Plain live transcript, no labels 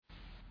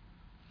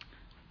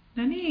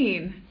No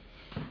niin.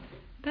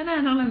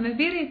 Tänään olemme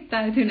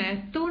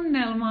virittäytyneet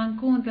tunnelmaan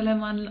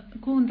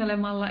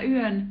kuuntelemalla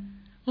yön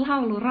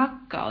laulu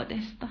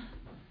rakkaudesta.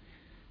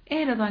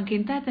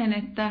 Ehdotankin täten,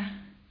 että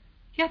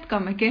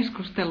jatkamme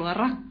keskustelua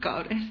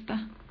rakkaudesta.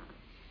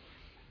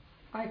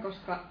 Ai,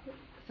 koska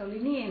se oli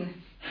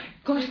niin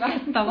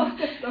koskettava.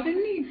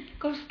 Niin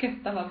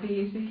koskettava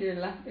biisi.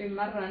 Kyllä,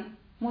 ymmärrän.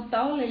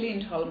 Mutta Olli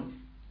Lindholm,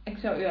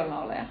 eikö se ole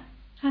yölauleja?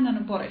 Hänhän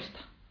on Porista.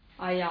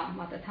 Ai jaa,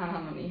 mä ajattelin, että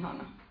hänhän on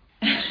ihana.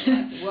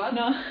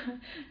 No,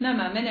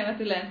 nämä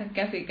menevät yleensä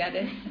käsi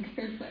kädessä.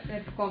 Kyllä,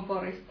 että kun on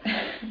Porista.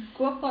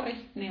 Kun on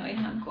Porista, niin on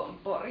ihan Kun on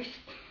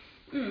Porista.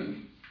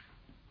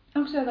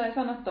 Onko se jotain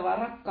sanottavaa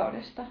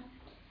rakkaudesta?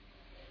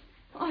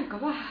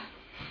 Aika vähän.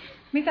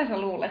 Mitä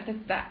sä luulet,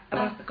 että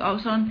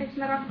rakkaus on? Eikö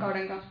me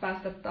rakkauden kanssa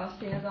päästä taas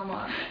siihen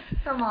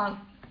samaan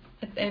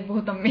että ei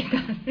puhuta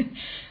mitään.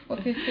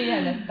 Mutta siis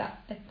siihen, että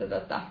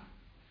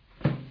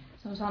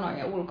se on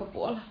sanojen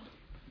ulkopuolella.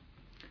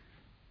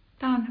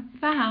 Tää on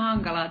vähän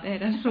hankalaa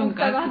tehdä sun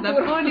kanssa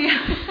tätä podia,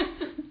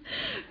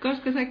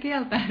 koska sä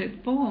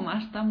kieltäydyt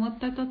puhumasta,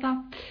 mutta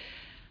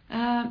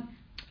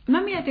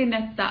mä mietin,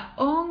 että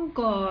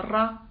onko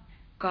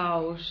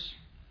rakkaus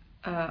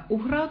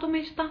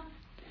uhrautumista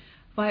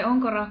vai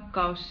onko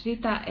rakkaus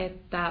sitä,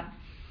 että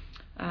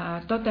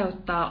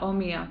toteuttaa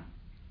omia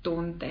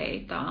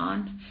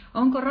tunteitaan?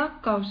 Onko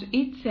rakkaus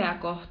itseä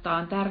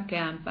kohtaan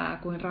tärkeämpää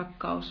kuin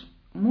rakkaus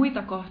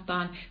muita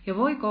kohtaan? Ja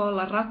voiko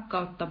olla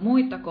rakkautta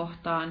muita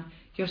kohtaan,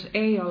 jos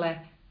ei ole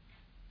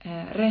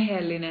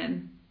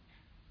rehellinen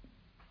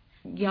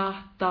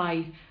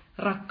tai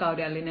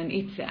rakkaudellinen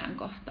itseään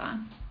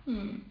kohtaan?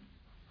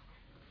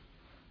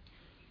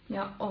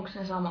 Ja onko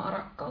se samaa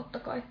rakkautta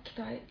kaikki?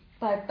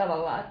 Tai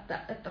tavallaan,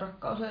 että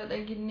rakkaus on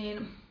jotenkin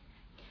niin,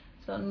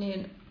 se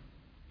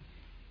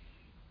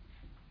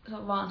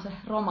on vaan se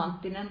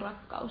romanttinen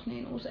rakkaus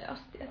niin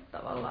useasti, että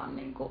tavallaan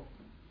niinku,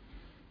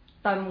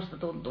 tai musta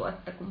tuntuu,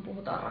 että kun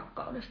puhutaan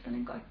rakkaudesta,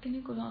 niin kaikki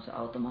niinku se on se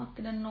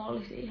automaattinen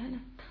nooli siihen,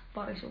 että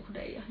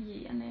parisuhde ja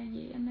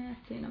jne,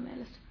 että siinä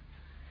mielessä.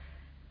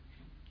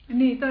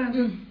 Niin,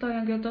 toi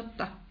on kyllä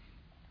totta.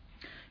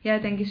 Ja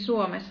etenkin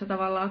Suomessa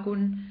tavallaan,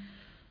 kun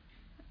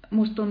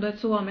musta tuntuu,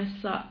 että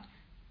Suomessa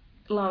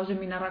lause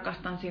minä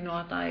rakastan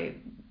sinua tai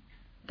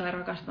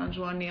rakastan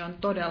sua, niin on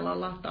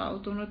todella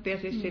latautunut. Ja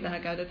siis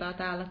sitähän käytetään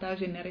täällä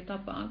täysin eri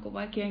tapaan kuin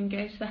vaikka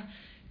Jenkeissä.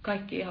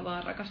 Kaikki ihan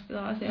vaan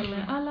rakastetaan siellä.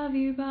 I love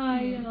you,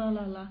 bye, ja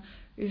lalala.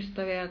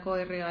 Ystäviä ja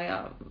koiria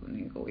ja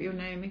niin kuin you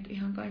name it,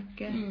 ihan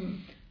kaikkea.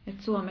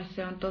 Et Suomessa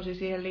se on tosi,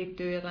 siihen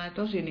liittyy jotain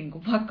tosi niin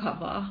kuin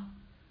vakavaa.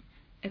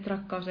 Että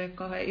rakkaus ei ole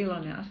kauhean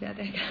iloinen asia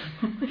ehkä.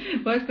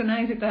 Voisiko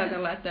näin sitä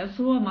ajatella, että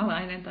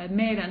suomalainen tai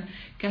meidän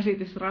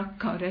käsitys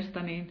rakkaudesta,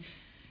 niin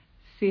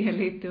siihen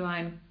liittyy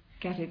aina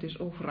käsitys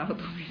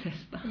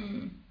uhrautumisesta.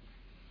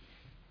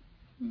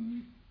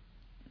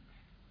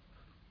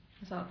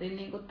 Saatiin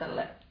niinku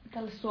tälle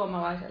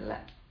suomalaiselle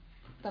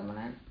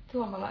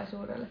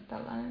suomalaisuudelle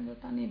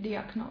tällainen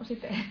diagnoosi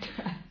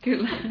tehtyä.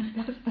 Kyllä.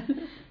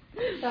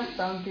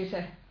 Tästä on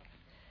kyse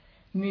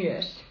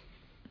myös.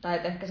 Tai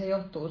että ehkä se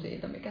johtuu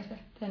siitä, mikä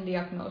sen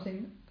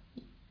diagnoosin,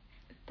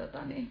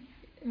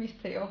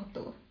 mistä se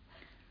johtuu.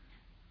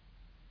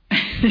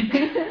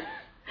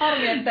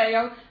 Harmi,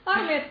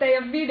 ettei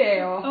ole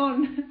video.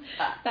 On.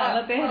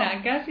 Täällä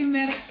tehdään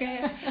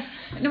käsimerkkejä.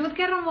 No mutta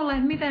kerro mulle,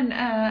 että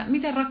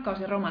miten rakkaus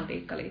ja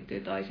romantiikka liittyy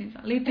toisiinsa?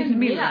 Liittyy se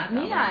millään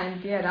tavalla? Minä en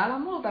tiedä, älä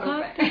multa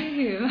rupea.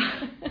 Hyvä.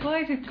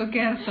 Voisitko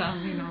kertoa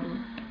minulle?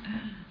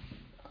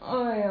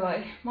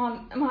 Oi. Mä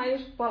oon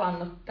just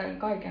palannut tämän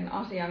kaiken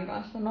asian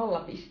kanssa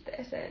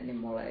nollapisteeseen, niin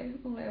mulla ei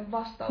ole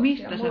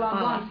vastauksia. Mistä mulla on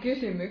palasit? vaan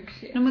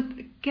kysymyksiä. No mutta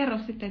kerro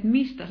sitten, että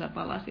mistä sä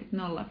palasit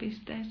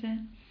nollapisteeseen?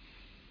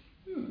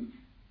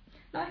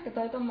 No ehkä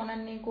toi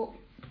tommonen,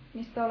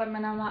 mistä olemme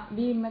nämä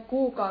viime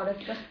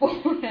kuukaudet tässä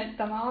puhuneet,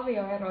 tämä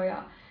avioero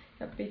ja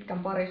pitkän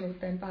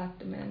parisuhteen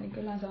päättyminen, niin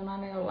kyllähän se on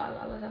aina jollain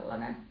lailla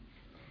sellainen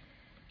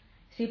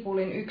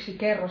sipulin yksi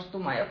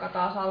kerrostuma, joka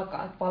taas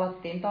alkaa, että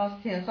palattiin taas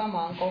siihen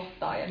samaan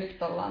kohtaan ja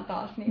nyt ollaan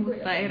taas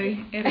mutta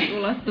eri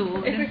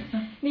ulottuvuudessa.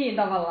 Niin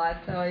tavallaan,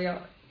 että se on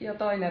jo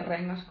toinen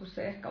rengas kuin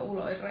se ehkä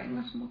uloin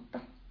rengas, mutta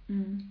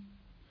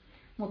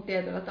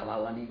tietyllä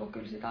tavalla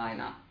kyllä sitä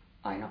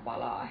aina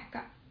palaa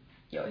ehkä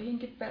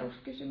joihinkin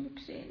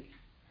peruskysymyksiin,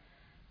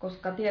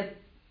 koska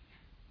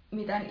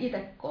mitä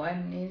itse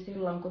koen, niin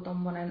silloin kun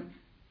tommonen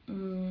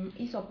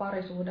iso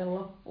parisuhde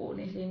loppuu,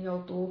 niin siinä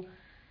joutuu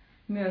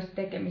myös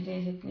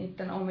tekemisiin sit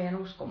niiden omien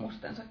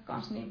uskomustensa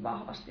kanssa niin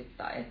vahvasti,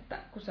 tai että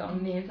kun se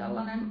on niin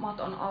sellainen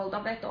maton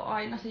altaveto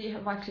aina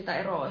siihen, vaikka sitä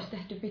eroa olisi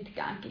tehty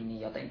pitkäänkin,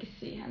 niin jotenkin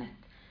siihen,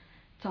 että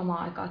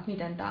samaan aikaan, että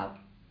miten tämä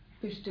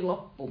pystyy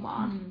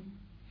loppumaan.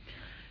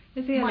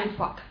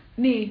 Mindfuck.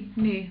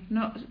 Niin.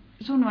 No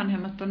sun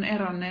vanhemmat on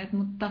eronneet,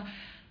 mutta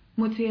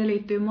siihen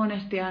liittyy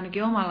monesti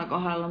ainakin omalla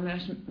kohdalla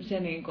myös se,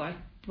 että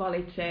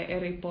valitsee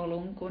eri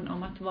polun kuin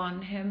omat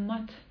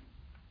vanhemmat.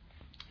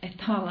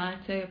 Että tavallaan,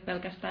 että se ei ole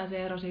pelkästään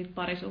se ero siitä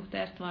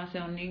parisuhteesta, vaan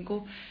se on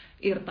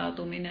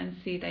irtautuminen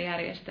siitä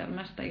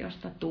järjestelmästä,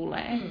 josta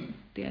tulee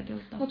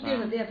tietyllä tapaa. Mutta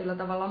kyllä se tietyllä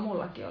tavalla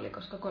mullakin oli,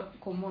 koska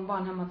kun mun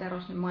vanhemmat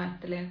eros, niin mä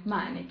ajattelin, että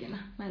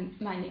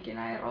mä en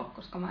ikinä eroa,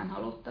 koska mä en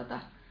halua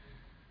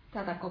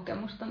tätä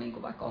kokemusta niin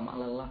kuin vaikka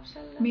omalle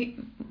lapselle.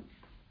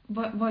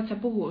 Voit sä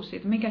puhua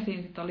siitä? Mikä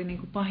siinä sitten oli niin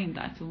kuin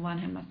pahinta, että sun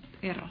vanhemmat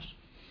eros?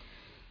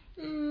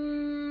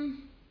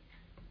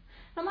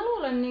 No mä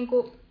luulen, niin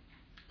kuin,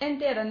 en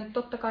tiedä nyt,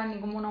 totta kai niin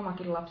kuin mun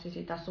omakin lapsi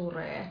sitä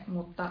suree,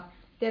 mutta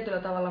tietyllä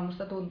tavalla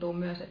musta tuntuu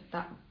myös,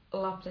 että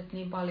lapset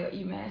niin paljon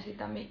imee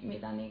sitä,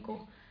 mitä niin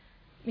kuin,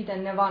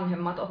 miten ne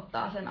vanhemmat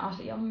ottaa sen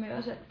asian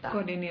myös. Että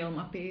kodin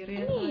ilmapiiriä.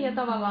 Niin, ja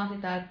tavallaan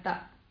sitä,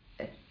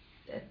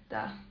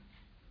 että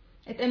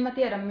en mä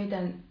tiedä,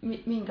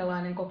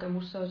 minkälainen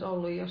kokemus se olisi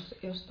ollut, jos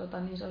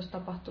niin se olisi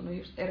tapahtunut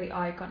just eri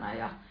aikana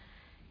ja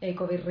ei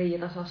kovin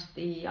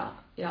riitaisesti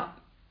ja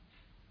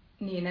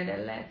niin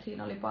edelleen. Et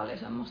siinä oli paljon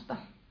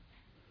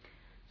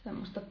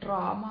semmoista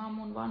draamaa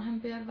mun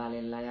vanhempien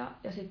välillä ja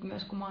sitten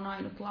myös kun mä oon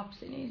ainut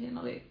lapsi, niin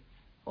siinä oli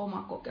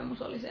oma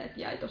kokemus oli se,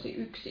 että jäi tosi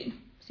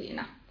yksin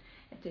siinä.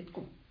 Että sitten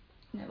kun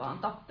ne vaan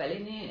tappeli,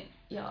 niin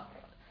ja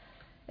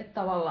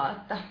että tavallaan,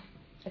 että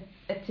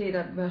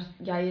siitä myös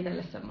jäi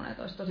itselle semmoinen,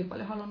 että olisi tosi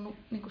paljon halunnut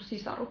niin kuin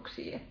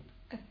sisaruksia,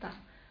 että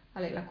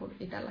välillä kun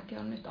itselläkin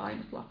on nyt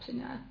ainut lapsi,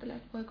 niin ajattelee,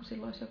 että voiko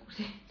silloin olisi joku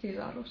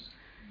sisarus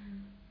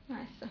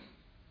näissä.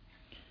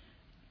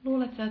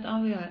 Luuletko, että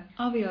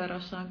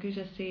avioerossa on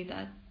kyse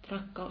siitä, että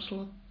rakkaus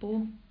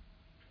loppuu?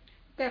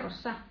 Kerro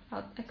sä,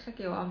 eikö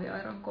säkin ole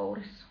avioeron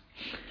kourissa?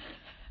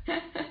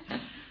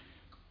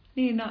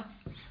 Niin, no,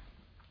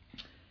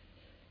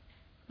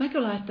 mä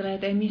kyllä ajattelen,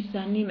 että ei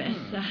missään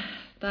nimessä.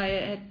 Tai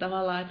että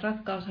tavallaan, että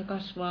rakkaus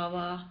kasvaa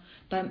vaan,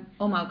 tai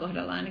omalla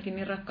kohdalla ainakin,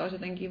 niin rakkaus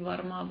jotenkin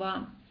varmaan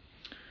vaan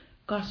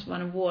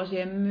kasvanut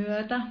vuosien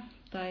myötä.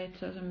 Tai että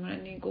se on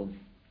semmoinen, niin kuin,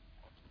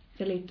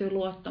 se liittyy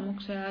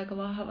luottamukseen aika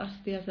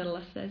vahvasti ja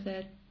sellaiseen,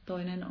 että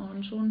toinen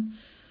on sun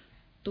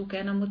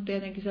tukena, mutta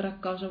tietenkin se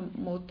rakkaus on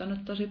muuttanut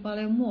tosi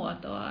paljon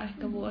muotoa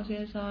ehkä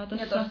vuosien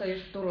saatossa. Ja tuossa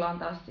just tullaan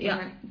taas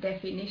siihen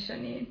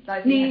definitioniin,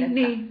 tai siihen,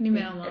 siihen,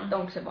 nimenomaan. Että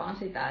onko se vaan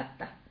sitä,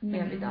 että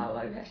meidän pitää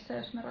olla yhdessä,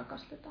 jos me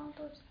rakastetaan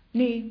toista.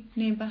 Niin,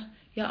 niinpä.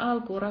 Ja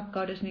alkuun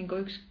rakkaudessa niin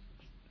yksi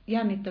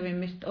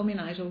jännittävimmistä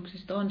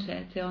ominaisuuksista on se,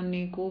 että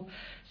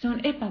se on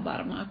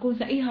epävarmaa. Kun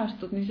sä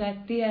ihastut, niin sä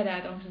et tiedä,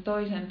 että onko se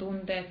toisen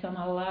tunteet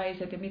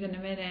samanlaiset ja miten ne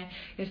menee.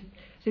 Ja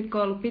sitten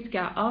kun on ollut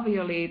pitkään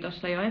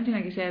avioliitossa, jo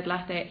ensinnäkin se, että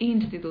lähtee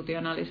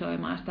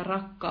institutionalisoimaan sitä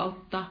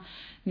rakkautta,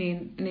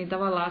 niin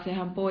tavallaan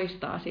sehän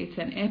poistaa siitä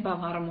sen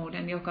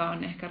epävarmuuden, joka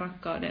on ehkä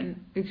rakkauden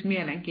yksi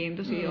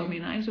mielenkiintoisia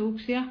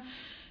ominaisuuksia.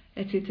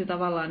 Että sitten se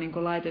tavallaan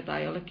niin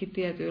laitetaan jollekin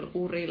tietyille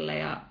urille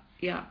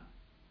ja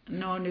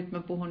no nyt mä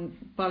puhun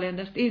paljon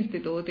tästä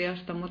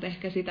instituutiosta, mutta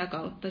ehkä sitä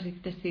kautta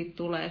sitten siitä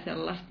tulee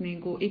sellaista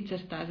niin kuin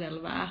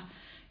itsestäänselvää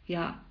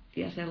ja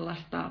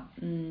sellaista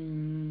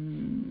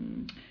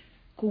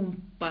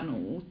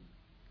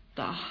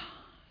kumppanuutta,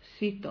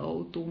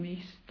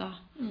 sitoutumista.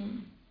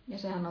 Ja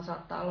sehän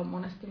saattaa olla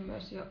monesti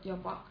myös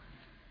jopa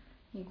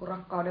niin kuin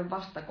rakkauden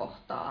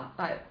vastakohtaa.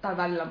 Tai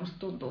välillä musta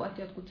tuntuu,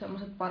 että jotkut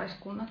sellaiset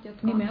pariskunnat,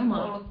 jotka on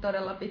ollut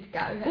todella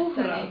pitkään yhdessä.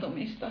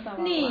 Uhrautumista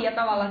tavallaan. Niin, ja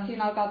tavallaan, että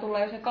siinä alkaa tulla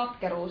jo se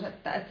katkeruus,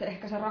 että se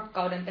ehkä se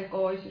rakkauden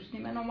teko olisi just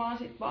nimenomaan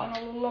sit vaan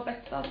ollut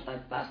lopettaa tai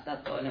päästää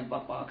toinen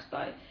vapaaksi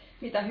tai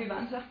mitä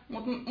hyvänsä.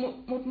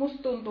 Mut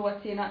musta tuntuu,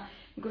 että siinä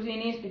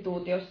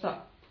instituutiossa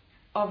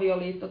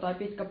avioliitto tai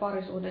pitkä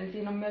parisuhde, niin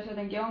siinä on myös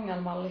jotenkin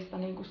ongelmallista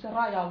niin kuin se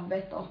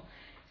rajanveto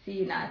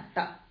siinä,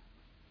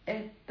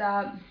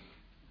 että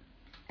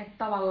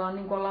tavallaan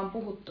niin kuin ollaan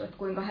puhuttu, että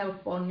kuinka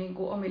helppo on niin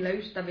kuin omille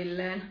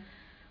ystävilleen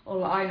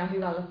olla aina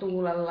hyvällä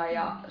tuulella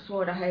ja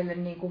suoda heille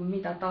niin kuin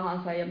mitä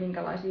tahansa ja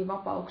minkälaisia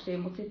vapauksia,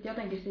 mutta sitten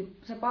jotenkin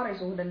se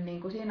parisuhde,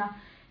 niin kuin siinä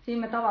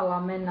me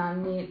tavallaan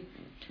mennään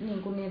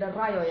niin kuin niiden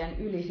rajojen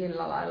yli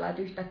sillä lailla,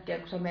 että yhtäkkiä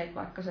kun sä meet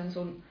vaikka sen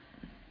sun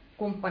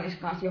kumppanis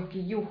kanssa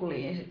johonkin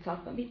juhliin, niin sit sä oot,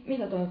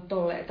 mitä toi on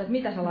tolleen, että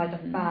mitä sä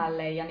laitat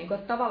päälle ja niin kuin,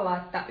 että tavallaan,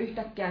 että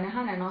yhtäkkiä ne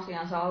hänen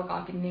asiansa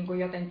alkaakin niin kuin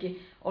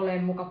jotenkin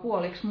olemaan muka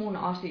puoliksi mun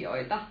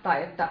asioita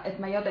tai että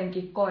mä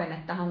jotenkin koen,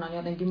 että hän on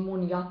jotenkin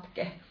mun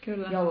jatke.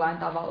 Kyllä. Jollain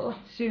tavalla.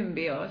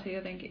 Symbioosi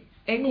jotenkin.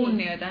 Ei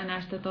kunnioita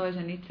enää sitä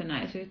toisen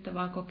itsenäisyyttä,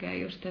 vaan kokee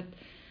just,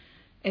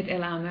 että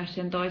elää myös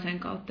sen toisen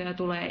kautta ja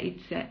tulee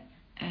itse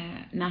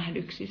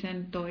nähdyksi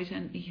sen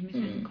toisen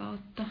ihmisen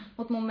kautta.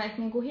 Mutta mun mielestä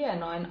niinku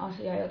hienoin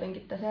asia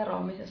jotenkin tässä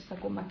eroamisessa,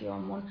 kun mäkin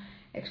olen mun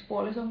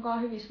ex-puolison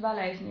kanssa hyvissä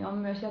väleissä, niin on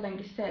myös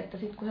jotenkin se, että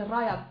sit kun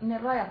ne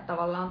rajat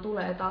tavallaan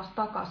tulee taas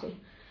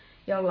takaisin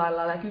jollain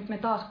lailla, että nyt me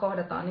taas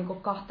kohdataan niinku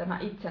kahtena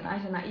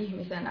itsenäisenä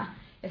ihmisenä.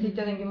 Ja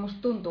sitten jotenkin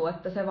musta tuntuu,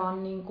 että se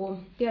vaan niinku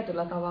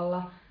tietyllä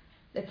tavalla,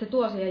 että se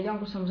tuo siihen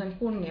jonkun semmoisen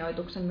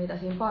kunnioituksen, mitä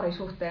siinä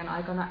parisuhteen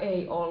aikana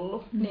ei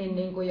ollut,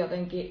 niin kuin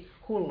jotenkin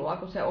hullua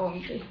kuin se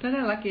onkin.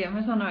 Todellakin, ja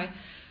mä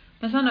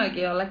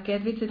sanoinkin jollekin,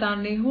 että vitsi, tää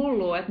on niin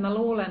hullua, että mä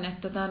luulen,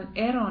 että tämän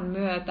eron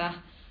myötä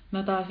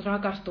mä taas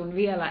rakastun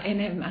vielä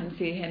enemmän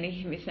siihen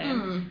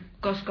ihmiseen,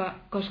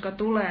 koska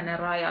tulee ne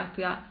rajat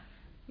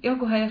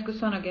jokuhan joskus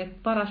sanoikin, että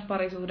paras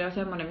parisuhde on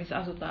semmoinen, missä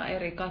asutaan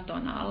eri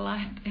katon alla.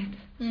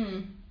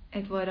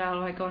 Et voidaan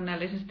olla vaikka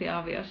onnellisesti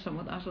aviossa,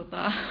 mutta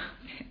asutaan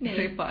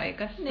eri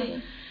paikassa.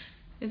 Niin.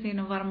 Ja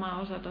siinä on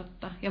varmaan osa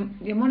totta.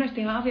 Ja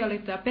monestihan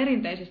avioliittoja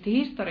perinteisesti,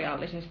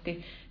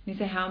 historiallisesti, niin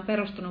sehän on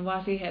perustunut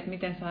vaan siihen, että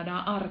miten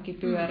saadaan arki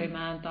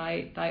pyörimään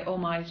tai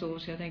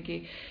omaisuus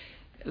jotenkin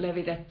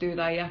levitettyä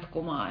tai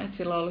jatkumaan. Et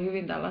sillä on ollut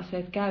hyvin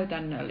tällaiset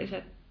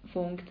käytännölliset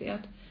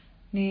funktiot.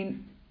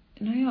 Niin,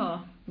 no joo.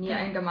 Ja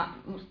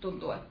musta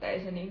tuntuu, että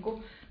ei se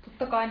niinku,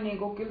 totta kai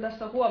niinku, kyllä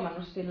tässä on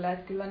huomannut silleen,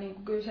 että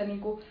kyllä se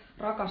niinku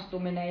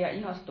rakastuminen ja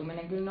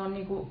ihastuminen, kyllä ne on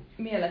niinku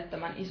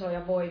mielettömän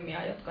isoja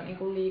voimia, jotka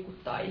niinku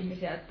liikuttaa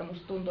ihmisiä, että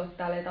musta tuntuu, että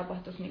täällä ei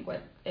tapahtuisi, niinku,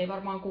 että ei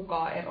varmaan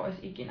kukaan eroisi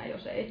ikinä,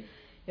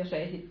 jos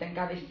ei sitten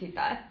kävisi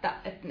sitä, että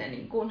ne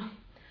niinku,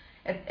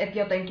 et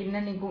jotenkin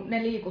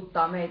ne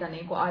liikuttaa meitä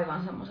niinku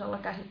aivan semmoisella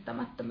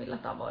käsittämättömillä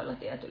tavoilla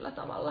tietyllä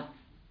tavalla.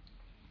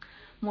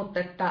 Mutta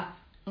että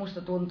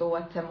musta tuntuu,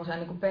 että semmoiseen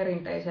niin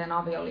perinteiseen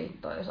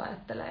avioliittoon, jos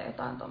ajattelee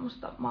jotain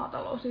tuommoista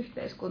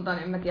maatalousyhteiskuntaa,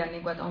 niin en mä tiedä,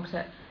 niin kuin, että onko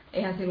se,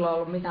 eihän silloin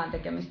ollut mitään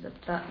tekemistä,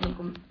 että niin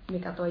kuin,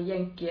 mikä toi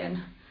jenkkien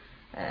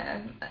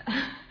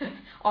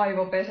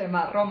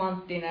aivopesemä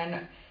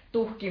romanttinen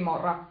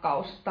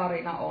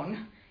tuhkimorakkaustarina on.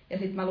 Ja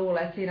sitten mä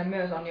luulen, että siinä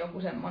myös on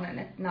joku semmoinen,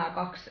 että nämä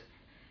kaksi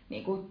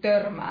niin kuin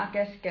törmää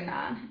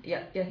keskenään.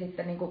 Ja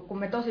sitten niin kuin, kun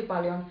me tosi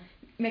paljon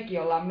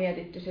mekin ollaan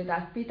mietitty sitä,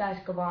 että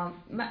pitäisikö vaan,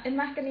 en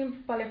mä ehkä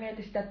niin paljon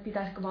mieti sitä, että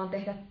pitäisikö vaan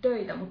tehdä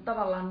töitä, mutta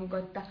tavallaan, niin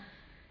kuin, että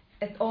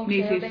onko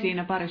niin se siis joten...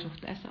 siinä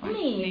parisuhteessa vai?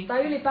 Niin,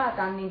 tai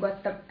ylipäätään, niin kuin,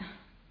 että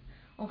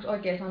onko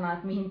oikea sana,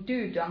 että mihin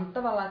tyytyä,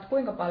 mutta tavallaan, että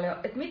kuinka paljon,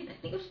 että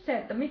just se,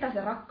 että mitä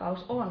se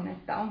rakkaus on,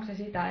 että onko se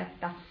sitä,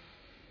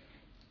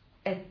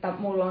 että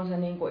mulla on se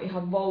niin kuin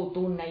ihan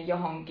wow-tunne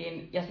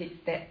johonkin ja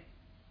sitten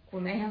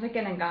kun eihän se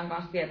kenenkään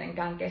kanssa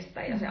tietenkään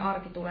kestä ja se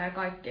arki tulee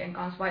kaikkien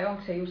kanssa, vai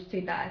onko se just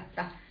sitä,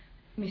 että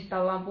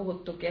mistä ollaan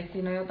puhuttukin, että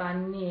siinä on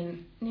jotain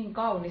niin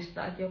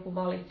kaunista, että joku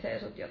valitsee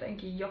sut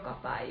jotenkin joka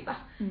päivä.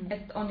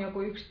 Että on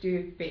joku yksi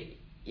tyyppi,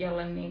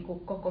 jolle niin kuin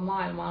koko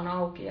maailma on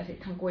auki ja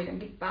sitten hän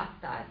kuitenkin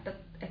päättää, että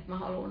mä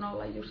haluan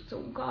olla just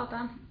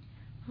sunkaan.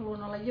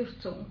 Haluan olla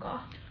just sunkaan.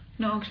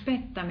 No onko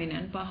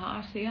pettäminen paha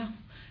asia?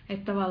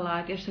 Että tavallaan,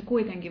 että jos sä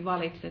kuitenkin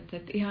valitset,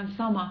 että ihan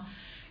sama,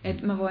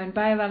 että mä voin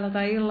päivällä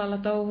tai illalla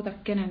touhuta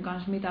kenen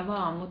kanssa mitä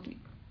vaan, mutta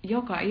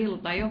joka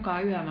ilta,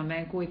 joka yö mä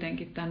menen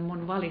kuitenkin tämän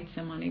mun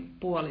valitsemani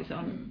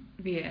puolison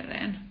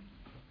viereen.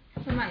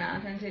 No mä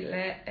näen sen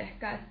silleen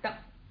ehkä, että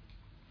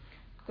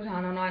kun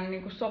sehän on aina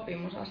niin kuin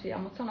sopimusasia,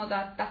 mutta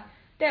sanotaan, että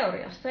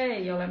teoriassa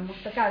ei ole,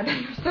 mutta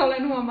käytännössä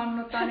olen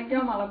huomannut, että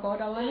ainakin omalla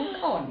kohdalla nyt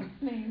on.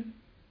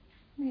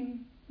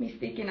 Niin.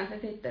 Mistä ikinä se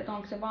sitten, että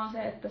onko se vaan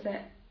se,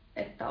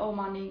 että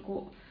niin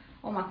kuin,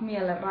 omat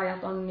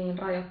mielenrajat on niin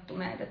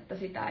rajoittuneet, että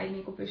sitä ei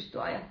niin kuin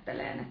pysty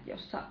ajattelemaan, että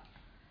jos sä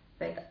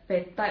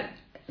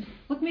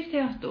Mutta mistä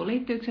johtuu?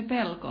 Liittyykö se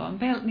pelkoon?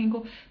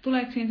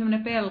 Tuleeko siinä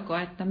sellainen pelko,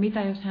 että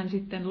mitä jos hän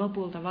sitten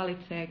lopulta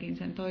valitseekin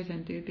sen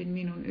toisen tyypin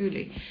minun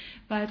yli?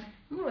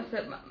 Mulle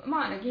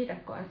mä ainakin itse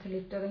koen, että se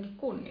liittyy jotenkin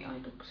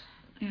kunnioitukseen.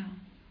 Joo.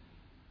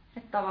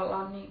 Että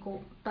tavallaan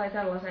niinku, tai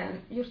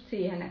sellaiseen just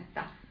siihen,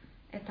 että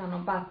hän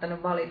on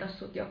päättänyt valita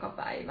sut joka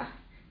päivä.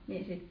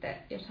 Niin sitten,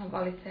 jos hän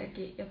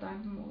valitseekin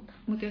jotain muuta.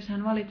 Mutta jos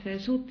hän valitsee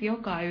sut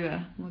joka yö,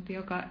 mutta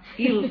joka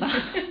ilta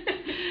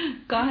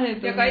 2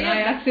 tunnin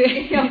ajaksi.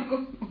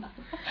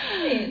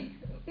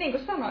 Niin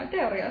kuin sanoin,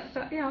 teoriassa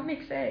ihan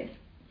miksei.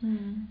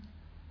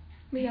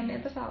 Mitä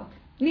mieltä sä oot?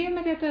 Niin, en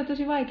mä tiedä, tämä on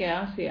tosi vaikea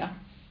asia.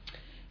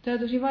 Tämä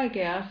on tosi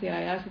vaikea asia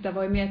ja sitä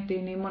voi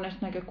miettiä niin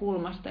monesta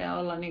näkökulmasta ja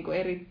olla niin kuin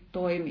eri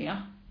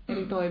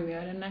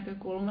toimijoiden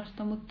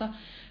näkökulmasta, mutta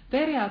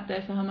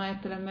periaatteessahan mä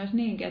ajattelen myös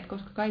niinkin, että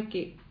koska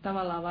kaikki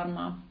tavallaan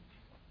varmaan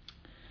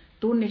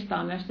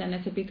tunnistaa myös sen,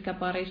 että se pitkä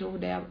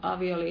parisuhde ja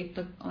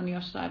avioliitto on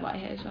jossain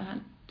vaiheessa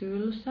vähän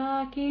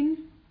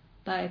tylsääkin.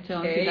 Tai että se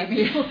on sitä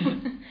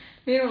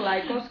minulla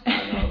ei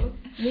koskaan ollut.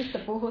 Mistä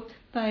puhut?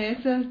 Tai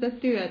että se on sitä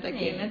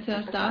työtäkin, että se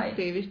on sitä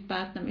aktiivista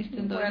päättämistä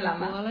sen toisen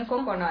puolesta.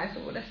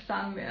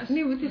 Kokonaisuudessaan myös.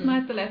 Niin, mutta sitten mä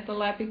ajattelen, että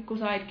tuollainen pikku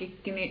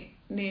sidekick,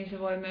 niin se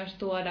voi myös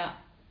tuoda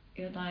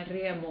jotain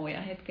riemua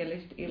ja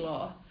hetkellistä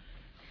iloa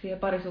siihen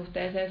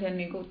parisuhteeseen sen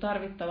niin kuin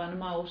tarvittavan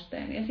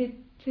mausteen. Ja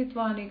sitten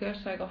vaan niin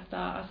jossain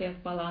kohtaa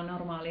asiat palaa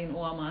normaaliin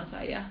uomaansa.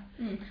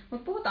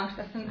 Mutta puhutaanko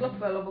tässä nyt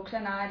loppujen lopuksi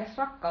enää edes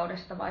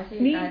rakkaudesta vai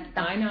siitä, niin,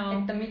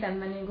 että miten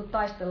me niin kuin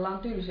taistellaan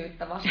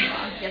tylsyyttä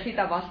vastaan ja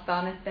sitä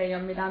vastaan, että ei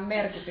ole mitään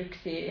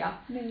merkityksiä.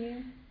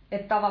 Niin.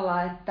 Että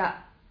tavallaan, että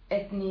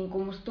niin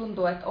kuin musta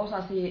tuntuu, että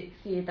osa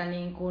siitä,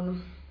 niin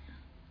kuin,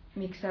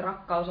 miksi se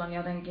rakkaus on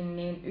jotenkin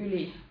niin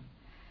yli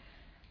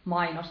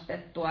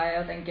mainostettua ja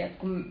jotenkin, että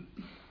kun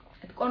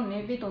on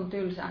niin vitun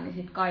tylsää, niin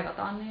sitten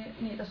kaivataan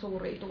niitä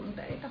suuria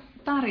tunteita.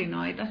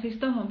 Tarinoita, siis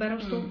tuohon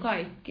perustuu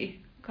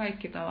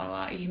kaikki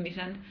tavallaan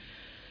ihmisen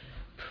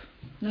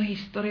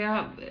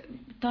historia,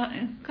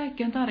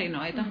 kaikki on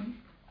tarinoita.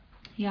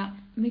 Ja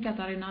mikä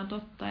tarina on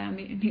totta ja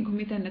niin kuin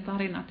miten ne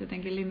tarinat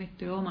jotenkin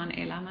limittyy oman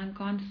elämän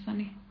kanssa,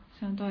 niin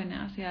se on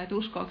toinen asia, että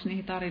uskoako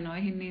niihin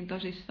tarinoihin niin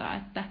tosissaan,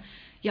 että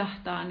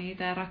jahtaa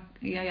niitä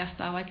ja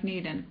jahtaa vaikka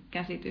niiden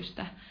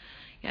käsitystä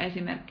ja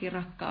esimerkki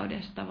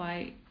rakkaudesta,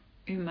 vai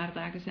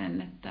ymmärtääkö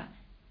sen, että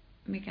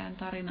mikään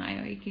tarina ei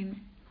ole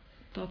ikin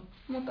totta.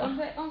 Mutta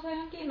on se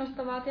ihan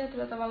kiinnostavaa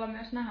tietyllä tavalla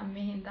myös nähdä,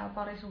 mihin tämä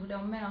parisuhde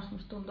on menossa.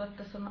 Musta tuntuu,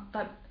 että tässä on,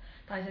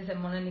 tai se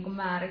semmoinen niin kuin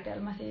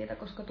määritelmä siitä,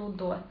 koska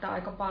tuntuu, että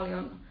aika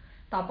paljon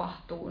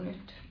tapahtuu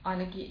nyt.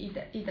 Ainakin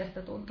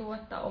itsestä tuntuu,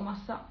 että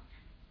omassa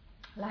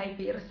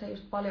lähipiirissä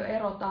just paljon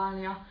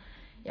erotaan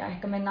ja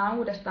ehkä mennään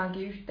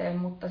uudestaankin yhteen,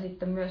 mutta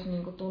sitten myös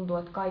niin kuin tuntuu,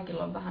 että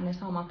kaikilla on vähän ne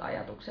samat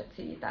ajatukset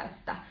siitä,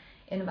 että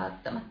en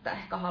välttämättä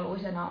ehkä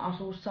haluaisi enää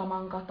asua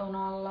saman katon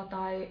alla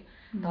tai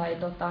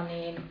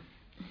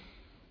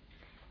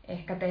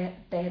ehkä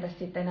tehdä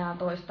sitten enää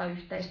toista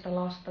yhteistä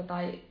lasta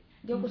tai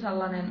joku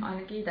sellainen,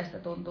 ainakin itsestä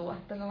tuntuu,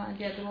 että sellainen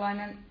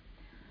tietynlainen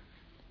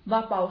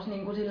vapaus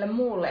niin kuin sille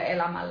muulle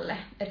elämälle.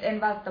 Et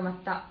en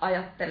välttämättä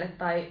ajattele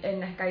tai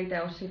en ehkä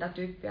itse ole sitä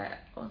tyyppiä,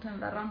 on sen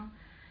verran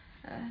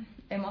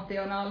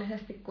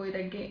emotionaalisesti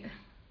kuitenkin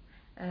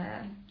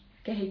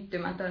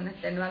kehittymätön,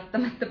 että en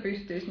välttämättä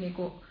pystyisi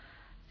niinku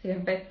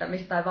siihen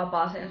pettämistä tai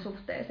vapaaseen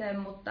suhteeseen,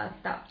 mutta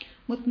että...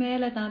 Mutta me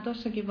eletään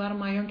tossakin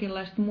varmaan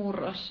jonkinlaista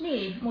murros.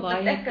 Niin, mutta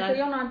ehkä se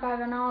jonain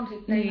päivänä on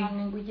sitten ihan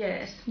niinku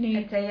jees. Niin.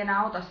 Että se ei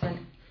enää ota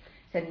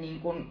sen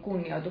niinku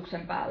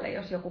kunnioituksen päälle,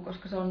 jos joku,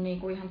 koska se on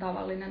niinku ihan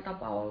tavallinen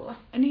tapa olla.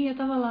 Niin, ja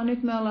tavallaan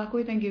nyt me ollaan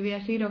kuitenkin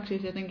vielä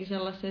sidoksissa jotenkin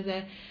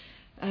sellaiseen,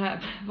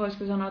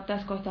 voisiko sanoa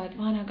tässä kohtaa, että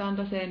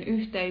vanhakantaiseen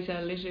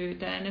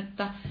yhteisöllisyyteen,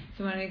 että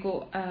semmoinen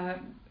niinku,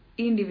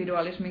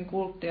 individualismin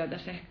kultti on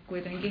tässä ehkä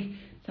kuitenkin,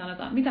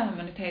 sanotaan, mitähän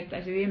mä nyt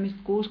heittäisin, viimeiset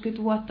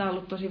 60 vuotta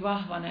ollut tosi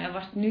vahvana ja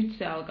vasta nyt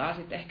se alkaa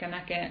sitten ehkä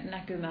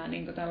näkymään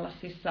niin kuin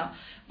tällaisissa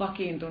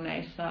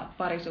vakiintuneissa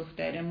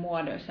parisuhteiden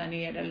muodoissa ja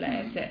niin edelleen,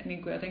 että se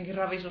niin kuin jotenkin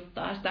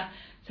ravisuttaa sitä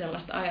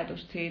sellaista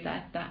ajatusta siitä,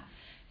 että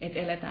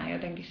eletään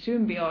jotenkin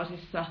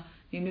symbioosissa,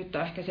 niin nyt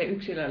on ehkä se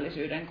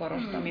yksilöllisyyden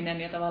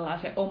korostaminen ja tavallaan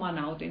se oma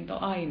nautinto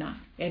aina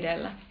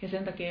edellä. Ja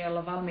sen takia ei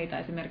olla valmiita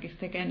esimerkiksi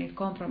tekemään niitä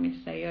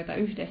kompromisseja, joita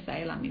yhdessä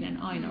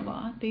eläminen aina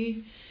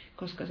vaatii,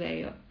 koska se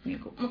ei ole... Niin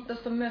kuin... Mutta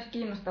tuosta on myös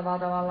kiinnostavaa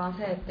tavallaan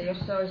se, että jos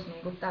se olisi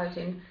niin kuin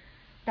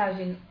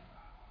täysin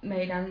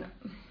meidän...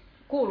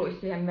 kuuluisi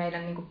siihen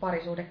meidän niin kuin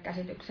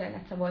parisuhdekäsitykseen,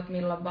 että sä voit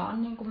milloin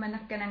vaan niin kuin mennä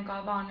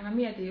kenenkaan vaan, niin mä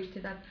mietin just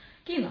sitä, että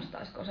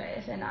kiinnostaisiko se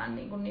edes enää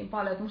niin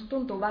paljon. Että musta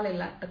tuntuu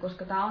välillä, että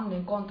koska tää on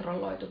niin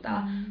kontrolloitu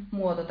tää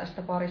muoto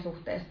tästä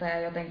parisuhteesta ja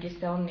jotenkin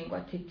se on, niin kuin,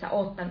 että sit sä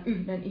oot tämän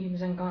yhden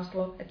ihmisen kanssa,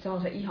 että se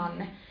on se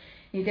ihanne,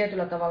 niin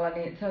tietyllä tavalla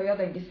niin se on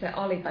jotenkin se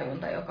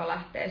alitajunta, joka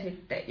lähtee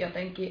sitten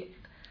jotenkin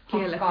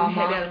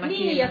hakkaamaan.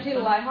 Niin, ja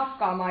sillä lailla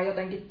hakkaamaan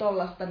jotenkin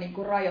tollaista niin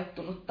kuin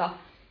rajoittunutta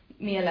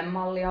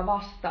mielenmallia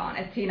vastaan.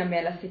 Et siinä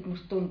mielessä sit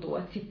musta tuntuu,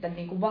 että sitten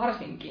niinku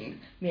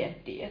varsinkin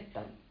miettii,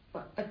 että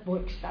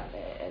voiko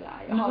tälleen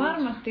elää. Ja no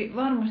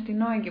varmasti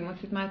noinkin,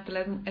 mutta sitten mä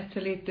ajattelen, että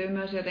se liittyy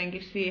myös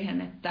jotenkin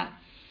siihen, että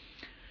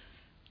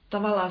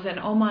tavallaan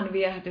sen oman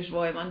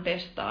viehätysvoiman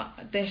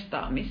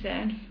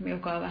testaamiseen,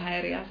 joka on vähän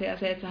eri asia.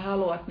 Se, että sä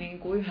haluat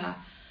niinku yhä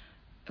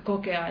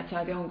kokea, että sä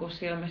oot jonkun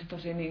silmässä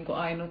tosi niinku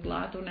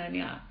ainutlaatuinen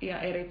ja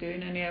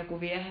erityinen ja joku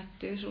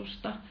viehättyy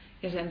susta.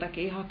 Ja sen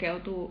takia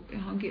hakeutuu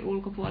johonkin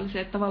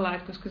ulkopuoliseen. Että tavallaan,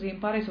 että koska siinä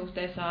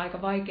parisuhteessa on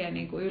aika vaikea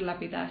niin kuin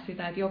ylläpitää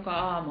sitä, että joka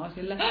aamu on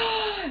sille,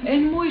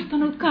 en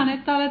muistanutkaan,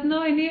 että olet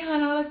noin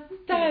ihana,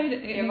 olet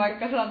täyden. Ja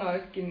vaikka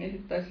sanoiskin, niin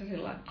sitten olisi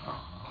sillä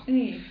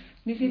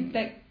niin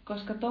sitten,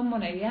 koska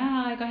tommonen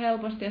jää aika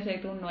helposti ja se ei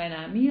tunnu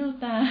enää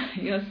miltään,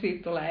 jos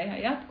siitä tulee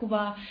ihan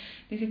jatkuvaa,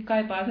 niin sitten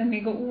kaipaa sen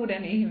niin kuin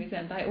uuden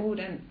ihmisen tai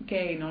uuden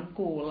keinon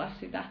kuulla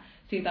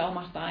siitä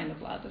omasta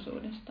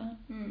ainutlaatuisuudestaan.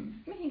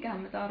 Mihinkään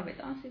me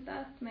tarvitaan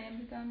sitä, että meidän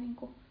pitää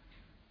niinku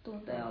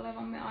tuntea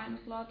olevamme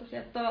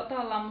ainutlaatuisia.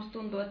 Tavallaan musta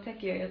tuntuu, että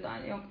sekin on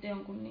jotain,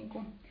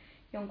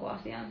 jonkun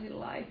asian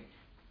sillai.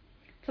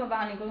 Se on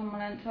vähän niinku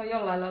semmoinen, se on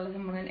jollain lailla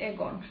semmoinen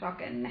egon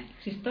rakenne.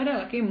 Siis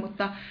todellakin,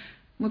 mutta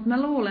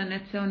mä luulen,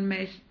 että se on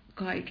meissä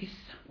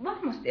kaikissa.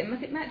 Varmasti,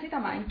 sitä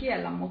mä en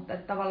kiellä, mutta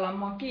että tavallaan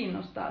mua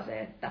kiinnostaa se,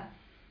 että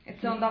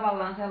se on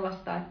tavallaan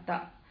sellaista, että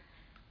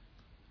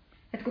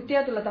kun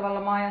tietyllä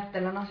tavalla mä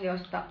ajattelen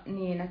asioista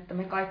niin, että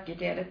me kaikki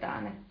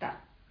tiedetään, että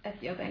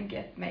jotenkin,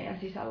 että meidän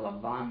sisällä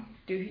on vaan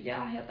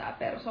tyhjää ja tää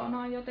persoona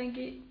on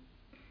jotenkin,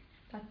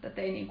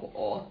 että ei niinku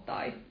oo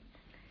tai...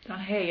 Tämä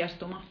on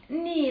heijastuma.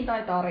 Niin,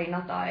 tai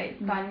tarina tai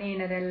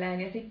niin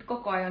edelleen. Ja sitten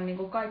koko ajan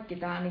niinku kaikki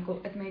tää,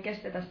 niinku, että me ei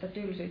kestetä sitä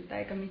tylsyyttä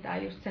eikä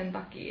mitään just sen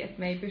takia, että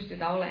me ei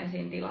pystytä olemaan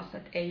siinä tilassa,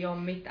 että ei ole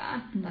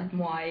mitään tai että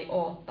mua ei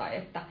oo tai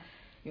että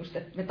just,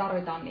 että me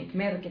tarvitaan niitä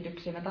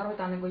merkityksiä, me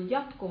tarvitaan niin kuin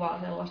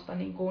jatkuvaa sellaista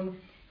niin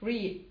kuin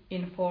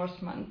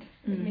reinforcement,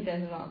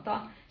 miten se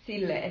sanotaan,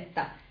 sille,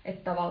 että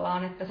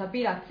tavallaan, että sä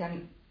pidät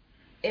sen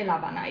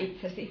elävänä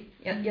itsesi.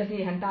 Ja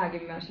siihen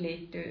tämäkin myös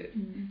liittyy,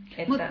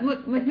 että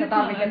sä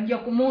tarvitset, että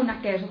joku muu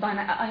näkee sut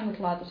aina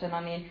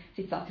ainutlaatuisena, niin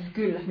sit sä oot siis,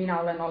 kyllä, minä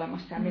olen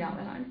olemassa ja minä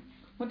olen aina.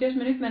 Mutta jos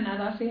me nyt mennään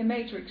taas siihen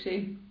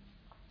Matrixiin,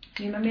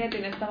 niin mä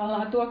mietin, että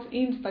tavallaan tuoks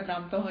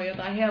Instagram tuohon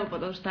jotain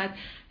helpotusta,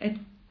 että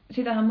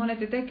sitähän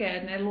monet jo tekee,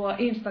 että ne luo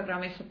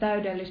Instagramissa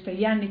täydellistä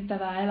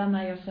jännittävää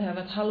elämää, jossa he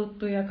ovat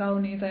haluttuja,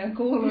 kauniita ja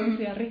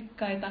kuuluisia,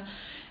 rikkaita.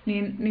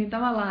 Niin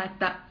tavallaan,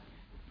 että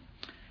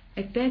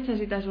teet sä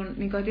sitä sun,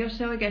 niin kun, että jos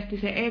se oikeasti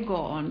se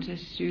ego on se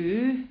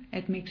syy,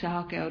 että miksi sä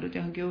hakeudut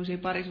johonkin uusiin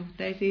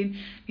parisuhteisiin,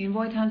 niin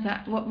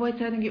voit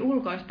sä jotenkin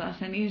ulkoistaa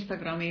sen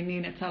Instagramiin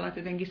niin, että sä alat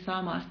jotenkin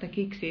saamaan sitä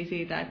kiksiä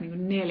siitä, että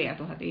niin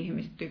 4000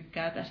 ihmistä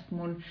tykkää tästä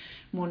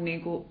mun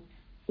niin kuin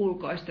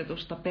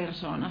ulkoistetusta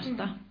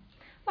persoonasta.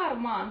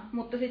 Varmaan,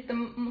 mutta sitten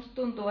musta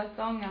tuntuu,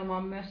 että ongelma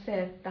on myös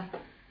se, että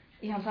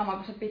ihan sama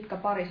kuin se pitkä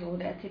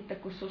parisuhde, että sitten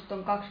kun susta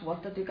on 2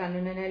 vuotta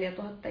tykännyt ne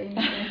 4000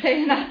 ihmistä, niin se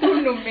ei enää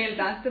tunnu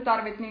miltään. Sitten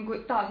tarvit niinku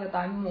taas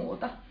jotain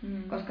muuta,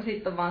 koska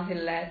sitten on vaan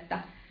silleen, että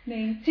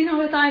niin. Sinä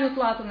olet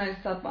ainutlaatuinen, niin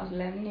sä oot vaan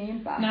silleen,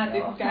 niinpä. Mä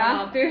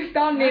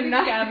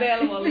tykkään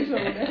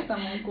velvollisuudesta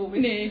mun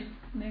kuvista.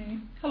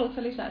 Niin.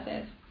 Haluatko lisää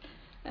teet?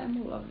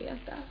 Mulla on vielä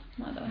täällä.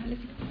 Mä otan vähän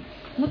lisää.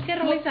 Mut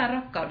kerro lisää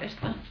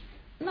rakkaudesta.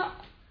 No,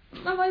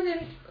 mä voisin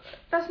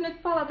tässä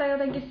nyt palata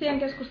jotenkin siihen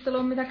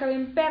keskusteluun, mitä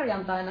kävin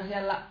perjantaina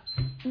siellä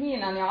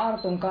Niinan ja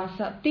Artun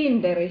kanssa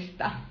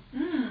Tinderistä.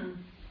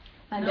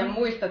 Mä en tiedä,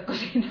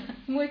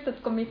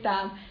 muistatko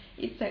mitään?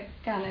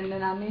 Itsekään en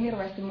enää niin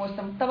hirveästi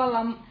muista, mutta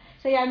tavallaan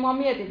se jäi mua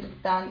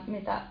mietityttään,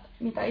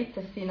 mitä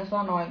itse siinä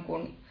sanoin,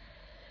 kun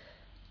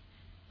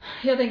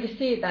jotenkin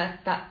siitä,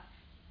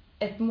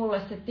 että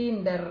mulle se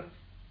Tinder,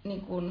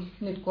 niin kun,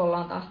 nyt kun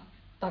ollaan taas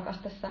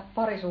takaisin tässä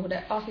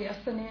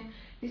parisuhdeasiassa, niin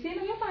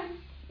siinä on jotain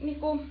niin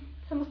kun,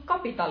 semmoista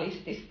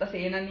kapitalistista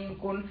siinä niin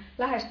kun,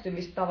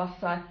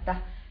 lähestymistavassa, että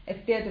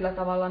tietyllä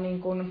tavalla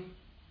niin kun,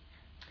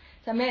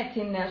 sä meet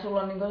sinne ja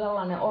sulla on niin kun,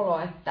 sellainen olo,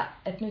 että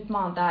nyt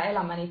mä oon tää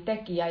elämäni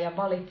tekijä ja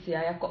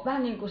valitsija ja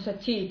vähän niin kuin se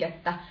cheek,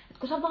 että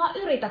kun sä vaan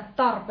yrität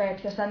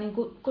tarpeeksi ja sä, niin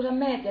kun sä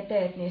meet ja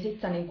teet, niin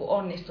sit sä niin kun,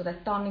 onnistut,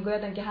 että tää on niin kun,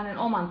 jotenkin hänen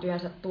oman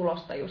työnsä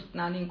tulosta just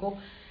nää niin kun,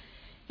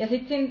 ja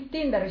sit siinä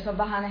Tinderissä on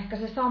vähän ehkä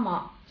se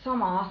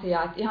sama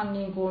asia, että ihan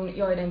niin kuin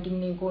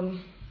joidenkin niin kuin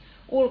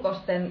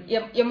ulkoisten,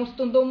 ja musta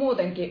tuntuu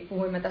muutenkin,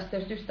 puhuimme tästä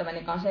just ystäväni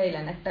kanssa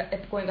eilen,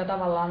 että kuinka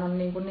tavallaan on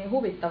niin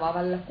huvittavaa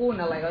välillä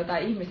kuunnella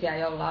joitain ihmisiä,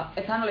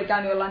 että hän oli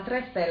käynyt jollain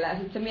treffeillä ja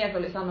sitten se mies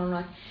oli sanonut,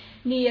 että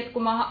niin, että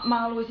kun mä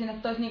haluaisin,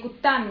 että olisi niin kuin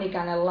tämän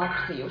ikäinen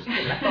lapsi just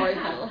sillä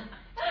toisella.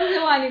 Sitten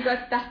sellainen, niin kuin,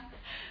 että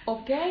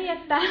okei,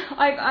 että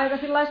aika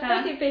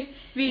sellainen spesifi.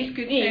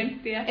 50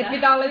 senttiä. Että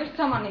pitää olla just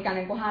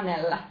samanikäinen kuin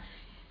hänellä.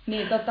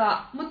 Niin,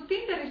 mutta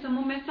Tinderissä on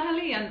mun mielestä vähän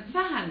liian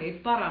vähän niitä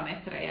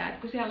parametreja,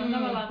 että kun siellä on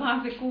tavallaan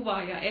vaan se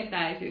kuva ja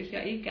etäisyys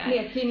ja ikä.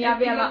 Niin, että siinä jää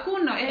vielä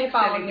kunnon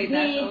Excelin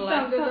pitäisi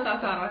olla, että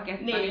 100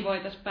 raketta, niin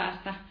voitaisiin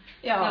päästä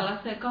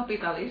tällaiseen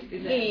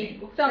kapitalistiseen. Niin,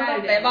 se on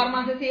totta, ja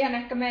varmaan se siihen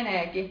ehkä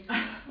meneekin.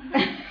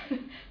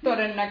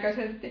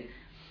 Todennäköisesti.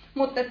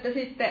 Mutta että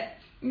sitten,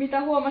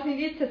 mitä huomasin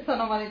itse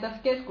sanomani tässä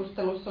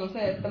keskustelussa on se,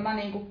 että mä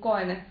niinku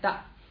koen, että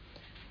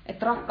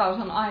rakkaus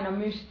on aina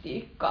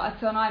mystiikkaa, että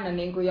se on aina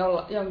niin kuin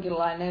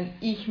jonkinlainen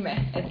ihme,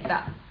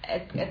 että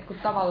kun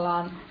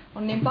tavallaan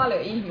on niin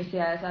paljon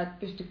ihmisiä ja sä et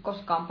pysty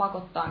koskaan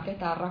pakottamaan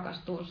ketään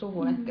rakastumaan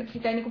suhun, että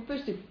sitä ei niin kuin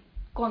pysty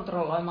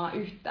kontrolloimaan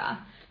yhtään.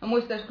 Mä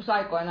muistan joskus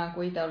aikoinaan,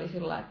 kun itse oli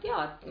sillä että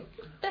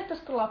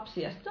tehtäisikö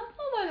lapsia, ja sitten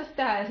voitaisiin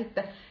tehdä, ja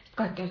sitten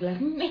kaikki on silleen,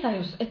 että mitä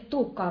jos et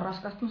tuukaan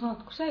raskaasti. Mä sanon,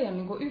 että kun se ei ole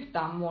niin kuin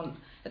yhtään mun.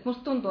 Että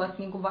musta tuntuu, että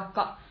niin kuin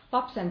vaikka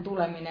lapsen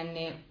tuleminen,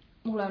 niin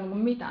mulla ei ole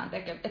niinku mitään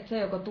tekemistä, että se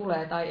joko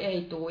tulee tai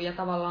ei tuu ja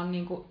tavallaan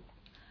niinku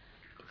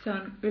se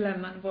on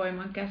ylemmän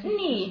voiman käsitys.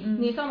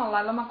 Niin samalla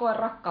lailla mä koen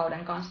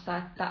rakkauden kanssa,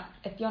 että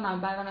jonain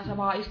päivänä sä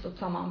vaan istut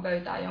samaan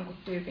pöytään jonkun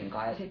tyypin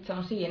kanssa ja sit se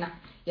on siinä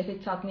ja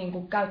sit sä oot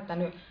niinku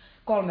käyttänyt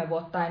 3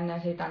 vuotta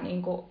ennen sitä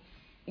niinku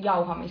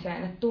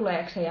jauhamiseen, että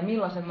tuleeko se ja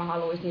millaisen mä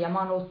haluaisin ja mä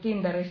oon ollut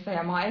Tinderissä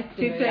ja mä oon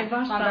etsinyt ja mä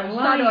oon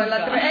sadoilla,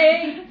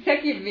 ei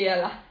sekin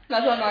vielä.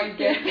 Mä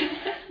sanoinkin,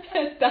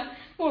 että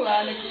mulla on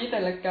ainakin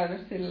itselle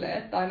käynyt silleen,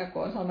 että aina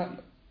kun on sanonut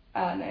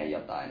ääneen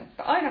jotain,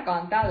 että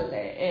ainakaan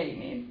tälleen ei,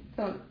 niin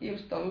se on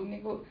just ollut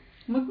niinku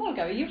mut mulla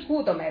kävi just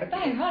huutomerkki.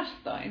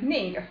 Päinvastoin.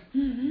 Niinkö?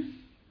 Mm-hmm.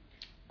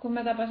 Kun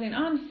mä tapasin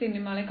Anssin,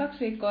 niin mä olin 2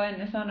 viikkoa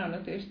ennen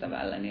sanonut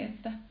ystävälleni,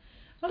 että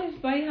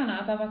olisipa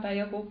ihanaa tavata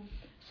joku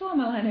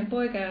suomalainen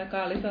poika,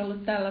 joka olisi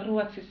ollut täällä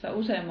Ruotsissa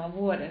useamman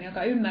vuoden,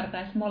 joka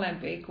ymmärtäisi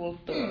molempia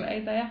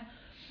kulttuureita ja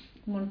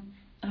mun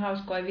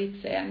hauskoja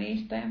vitsejä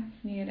niistä ja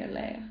niin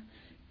edelleen. Ja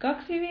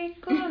 2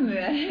 viikkoa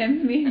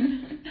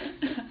myöhemmin.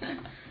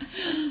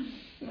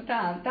 No,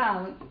 tää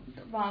on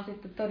vaan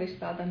sitten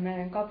todistaa tämän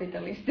meidän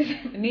kapitalistisen.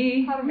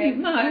 Niin. Harmi,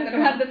 että mä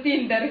oon häntä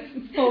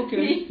Tinderistä.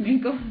 Okei.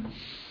 Niinku.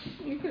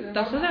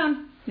 Tossa se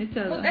on. Nyt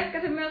se on. Mutta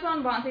ehkä se myös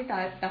on vaan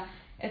sitä, että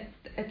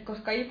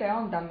koska itse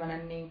on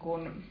tämmönen niin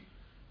kuin,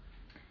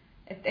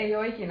 että ei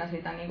ole ikinä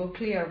sitä niin kuin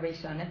clear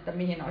vision, että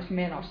mihin olisi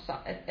menossa.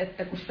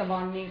 Että kun sitä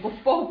vaan niin kuin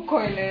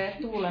poukkoilee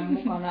tuulen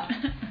mukana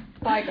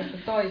paikasta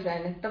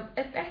toiseen.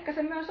 Että ehkä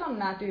se myös on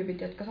nämä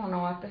tyypit, jotka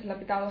sanoo, että sillä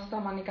pitää olla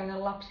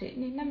samanikäinen lapsi.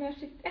 Niin ne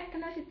myös ehkä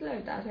ne sitten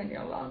löytää sen,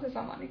 jolla on se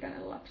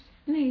samanikäinen lapsi.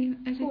 Niin,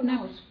 ja sitten ne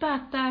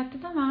päättää, että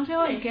tämä on se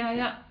oikea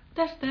ja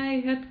tästä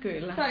ei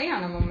hötkyillä. Se on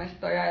ihana mun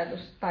mielestä toi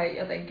ajatus. Tai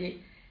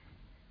jotenkin,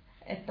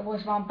 että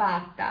vois vaan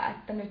päättää,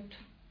 että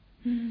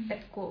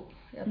Et kun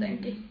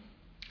jotenkin.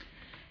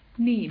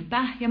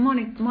 Niinpä. Ja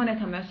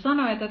monethan myös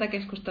sanoo, ja tätä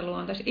keskustelua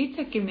on tässä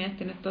itsekin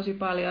miettinyt tosi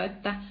paljon,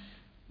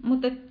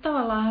 mutta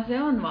tavallaan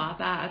se on vaan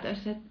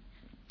päätös.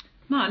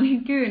 Mä oon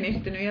niin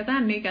kyynistynyt jo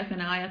tämän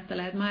ikäisenä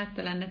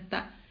ajattelen,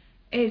 että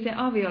ei se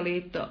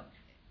avioliitto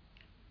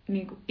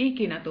niin kuin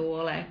ikinä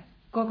tule ole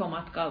koko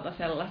matkalta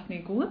sellaista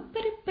niin kuin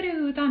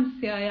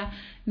tanssia ja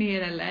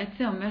niin edelleen. Että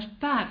se on myös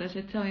päätös,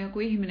 että se on joku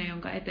ihminen,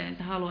 jonka eteen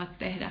sä haluat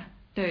tehdä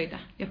töitä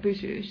ja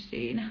pysyä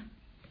siinä.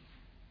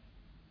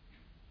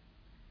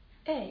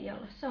 Ei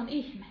ole, se on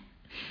ihme.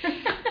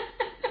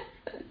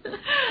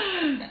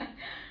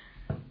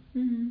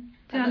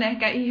 Se on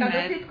ehkä ihme.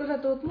 Kato, sit kun sä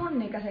tuut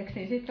mun ikäiseksi,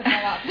 niin sit sä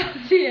palaat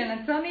siihen,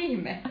 että se on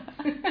ihme.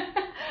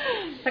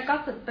 Sä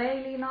katsot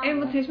peiliin alle. Ei,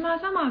 mutta siis mä oon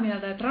samaa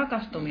mieltä, että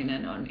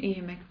rakastuminen on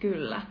ihme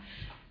kyllä.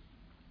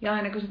 Ja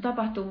aina kun se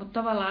tapahtuu,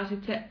 mutta tavallaan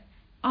sit se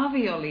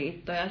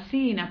avioliitto ja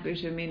siinä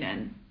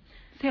pysyminen,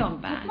 se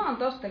on päätä. Mä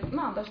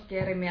oon tostakin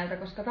eri mieltä,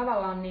 koska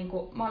tavallaan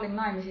niinku, mä olin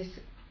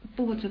naimisissa.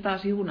 Puhutko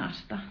taas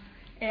junasta?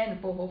 En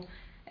puhu.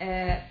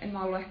 En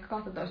mä ollut ehkä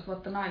 12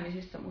 vuotta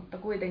naimisissa, mutta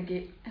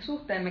kuitenkin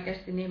suhteemme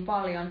kesti niin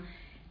paljon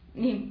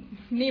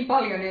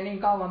ja niin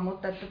kauan,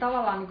 mutta että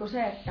tavallaan niin kuin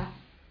se,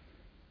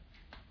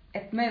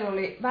 että meillä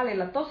oli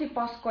välillä tosi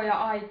paskoja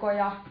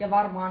aikoja ja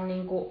varmaan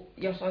niin kuin,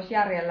 jos olisi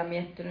järjellä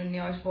miettinyt,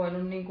 niin olisi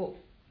voinut niin kuin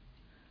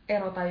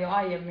erota jo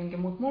aiemminkin,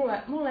 mutta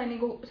mulle ei, niin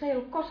kuin, se ei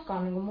ollut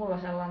koskaan niin kuin mulla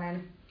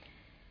sellainen,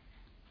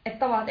 että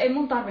tavallaan että ei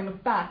mun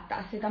tarvinnut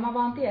päättää sitä, mä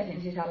vaan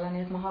tiesin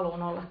sisälläni, että mä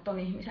haluan olla ton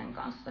ihmisen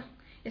kanssa.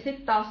 Ja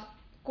sitten taas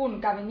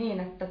kun kävi niin,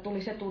 että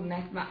tuli se tunne,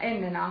 että mä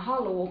en enää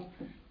halua.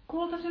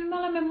 Kultaisen, me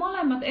olemme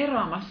molemmat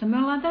eroamassa. Me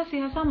ollaan tässä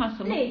ihan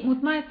samassa, niin.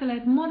 Mutta mä ajattelen,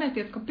 että monet,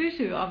 jotka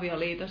pysyy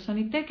avioliitossa,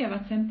 niin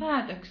tekevät sen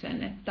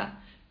päätöksen, että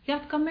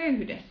jatkamme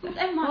yhdessä.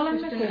 Mutta en mä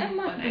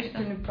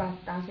pystynyt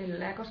päättämään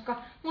silleen,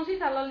 koska mun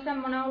sisällä oli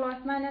semmoinen olo,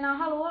 että mä en enää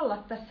halua olla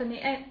tässä,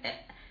 niin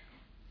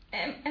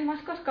en mä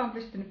olisi koskaan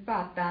pystynyt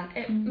päättämään.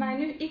 Mä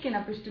en ikinä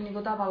pysty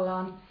niinku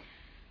tavallaan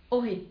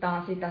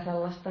ohittaa sitä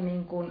sellaista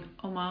niin kuin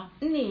omaa.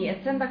 Niin,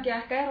 että sen takia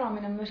ehkä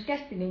eroaminen myös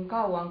kesti niin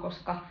kauan,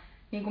 koska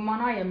niin kuin mä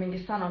oon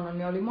aiemminkin sanonut,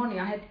 niin oli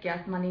monia hetkiä,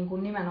 että mä niin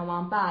kuin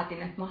nimenomaan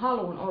päätin, että mä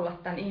haluan olla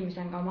tämän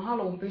ihmisen kanssa, mä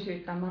haluan pysyä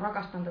tämän, mä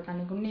rakastan tätä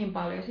niin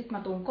paljon. Ja sit mä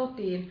tuun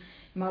kotiin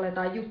ja mä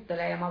aletaan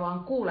juttelemaan ja mä vaan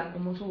kuulen,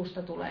 kun mun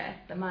suusta tulee,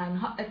 että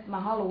mä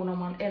haluan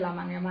oman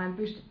elämän ja mä en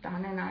pysty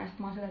tähän enää. Ja sit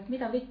mä oon silleen, että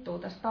mitä vittua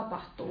tässä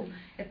tapahtuu,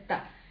 että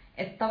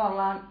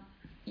tavallaan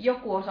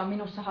joku osa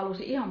minussa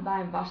halusi ihan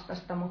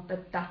päinvastaista, mutta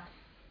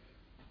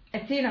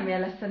että siinä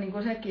mielessä niin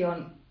kuin sekin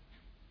on,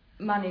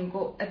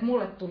 että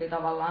mulle tuli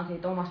tavallaan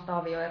siitä omasta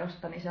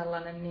avioerostani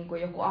sellainen niin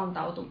kuin joku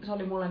se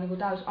oli mulle niin kuin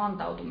täys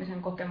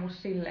antautumisen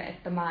kokemus sille,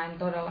 että mä en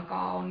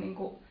todellakaan ole niin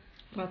kuin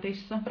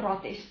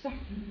ratissa.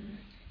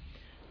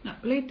 No,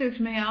 liittyykö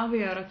meidän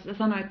avioerot, sä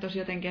sanoit tosi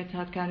jotenkin, että sä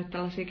oot käynyt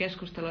tällaisia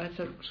keskusteluja,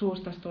 että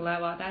suustas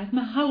tulee vaan tämä, että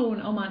mä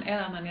haluan oman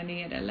elämän ja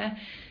niin edelleen.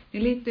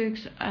 Niin liittyykö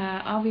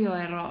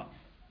avioero,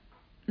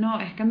 no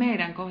ehkä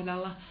meidän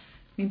kohdalla,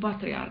 niin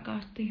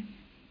patriarkaattiin?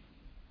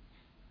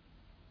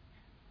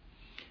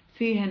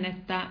 Siihen,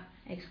 että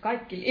eikö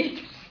kaikki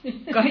liity?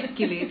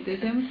 Kaikki liittyy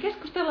siihen, mutta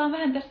keskustellaan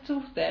vähän tästä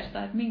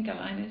suhteesta, että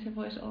minkälainen se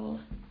voisi olla.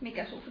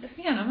 Mikä suhde?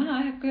 Hienoa, mä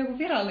oon ehkä joku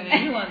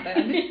virallinen juontaja.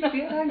 Nyt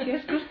vielä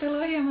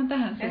keskustelua hieman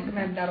tähän suuntaan. Ehkä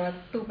meidän pitää ruveta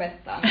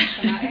tupettaa,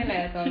 että nämä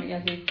eleet on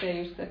ja sitten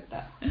just,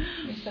 että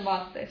missä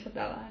vaatteissa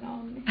tällainen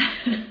on. Niin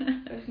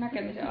olisi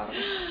näkemisen arvo.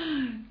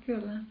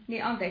 Kyllä.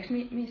 Niin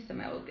anteeksi, missä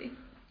me oltiin?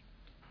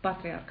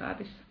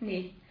 Patriarkaatissa.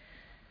 Niin.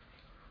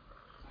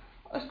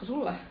 Olisiko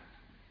sulle?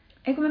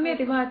 Eikö mä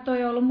mietin vaan, että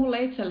toi on ollut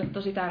mulle itselle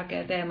tosi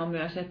tärkeä teema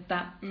myös,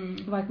 että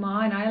vaikka mä oon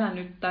aina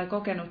elänyt tai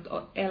kokenut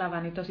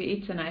eläväni tosi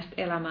itsenäistä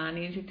elämää,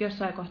 niin sitten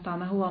jossain kohtaa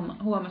mä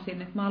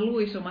huomasin, että mä oon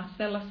luisumassa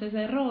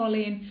sellaiseen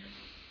rooliin,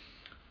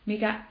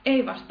 mikä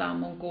ei vastaa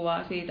mun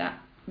kuvaa siitä,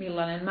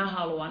 millainen mä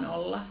haluan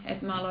olla.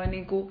 Että mä aloin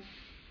niinku,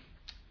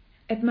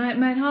 että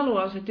mä en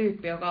halua olla se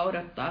tyyppi, joka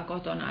odottaa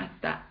kotona,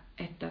 että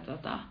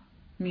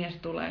mies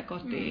tulee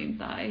kotiin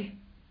tai...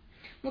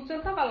 Mutta se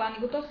on tavallaan,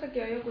 niin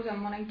tossakin on joku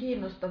semmoinen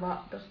kiinnostava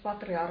tuossa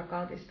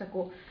patriarkaatissa,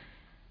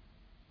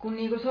 kun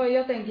niinku se on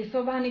jotenkin, se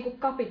on vähän niin kuin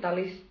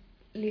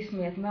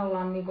kapitalismi, että me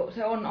ollaan, niinku,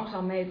 se on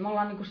osa meitä, me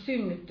ollaan niinku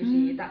synnytty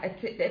siitä.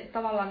 Että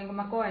tavallaan niinku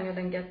mä koen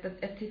jotenkin,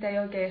 että sitä ei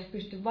oikein edes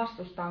pysty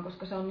vastustamaan,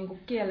 koska se on niinku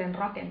kielen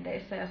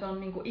rakenteissa ja se on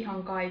niinku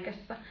ihan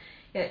kaikessa.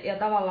 Ja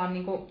tavallaan,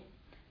 niinku,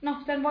 no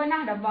sen voi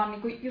nähdä vaan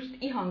niinku just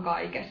ihan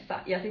kaikessa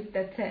ja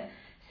sitten, että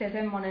se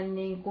semmoinen...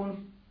 Niinku,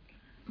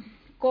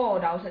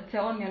 koodaus, että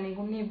se on jo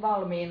niin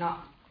valmiina.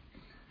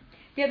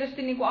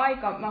 Tietysti niin kuin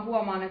aika, mä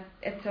huomaan,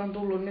 että se on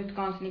tullut nyt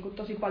kanssa niin kuin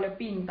tosi paljon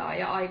pintaa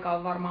ja aika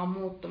on varmaan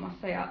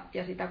muuttumassa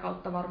ja sitä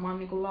kautta varmaan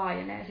niin kuin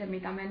laajenee se,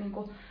 mitä me niin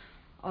kuin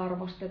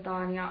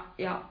arvostetaan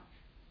ja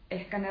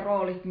ehkä ne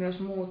roolit myös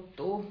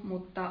muuttuu,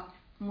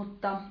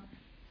 mutta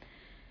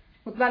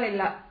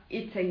välillä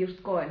itse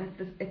just koen,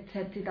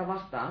 että sitä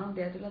vastaan on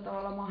tietyllä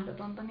tavalla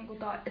mahdotonta, niin kuin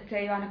että se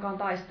ei ainakaan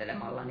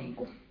taistelemalla niin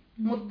kuin.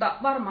 Mutta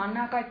varmaan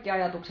nämä kaikki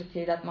ajatukset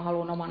siitä, että mä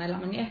haluan oman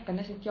elämän, niin ehkä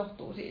ne sitten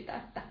johtuu siitä,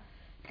 että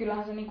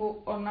kyllähän se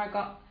niinku on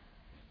aika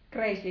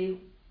crazy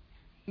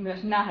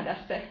myös nähdä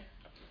se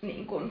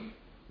niin kuin.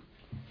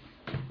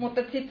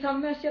 Mutta sitten se on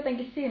myös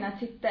jotenkin siinä, että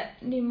sitten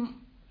niin,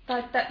 tai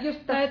että just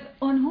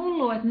on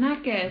hullu, että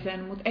näkee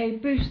sen, mutta ei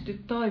pysty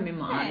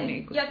toimimaan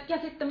niin kuin ja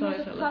sitten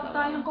myös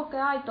saattaa ihan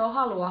kokea aitoa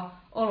halua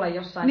olla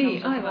jossain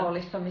sellaisessa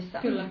roolissa, missä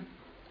kyllä.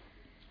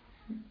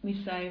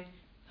 Missä ei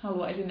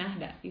haluaisi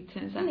nähdä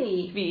itsensä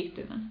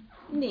viihtyvän.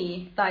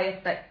 Niin, tai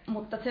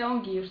mutta se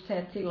onkin just se,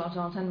 että silloin se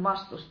on sen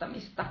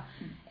vastustamista.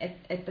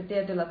 Että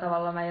tietyllä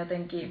tavalla mä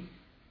jotenkin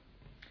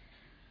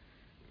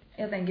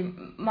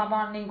mä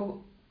vaan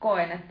niinku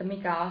koen, että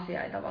mikä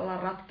asia ei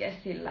tavallaan ratkea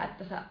sillä,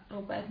 että sä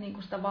rupeat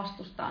niinku sitä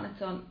vastustaan,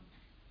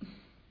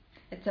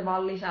 että se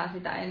vaan lisää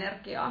sitä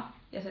energiaa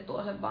ja se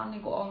tuo sen vaan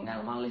niinku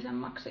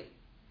ongelmallisemmaksi.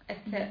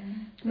 Että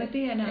mä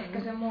tiedän. Ehkä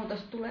se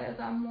muutos tulee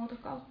jotain muuta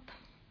kautta.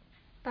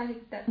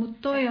 Mutta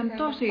toi on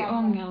tosi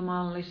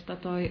ongelmallista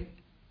toi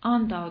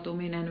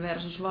antautuminen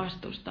versus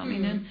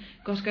vastustaminen,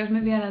 koska jos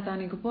me viedään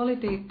niinku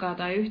politiikkaa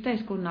tai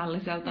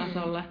yhteiskunnallisella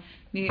tasolla,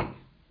 niin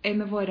ei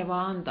me voida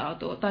vaan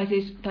antautua. Tai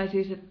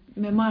siis että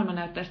me maailma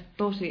näyttäisi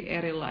tosi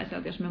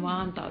erilaiselta, jos me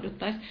vaan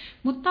antauduttaisiin.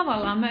 Mutta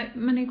tavallaan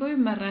mä niinku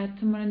ymmärrän, että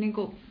semmoinen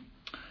niinku,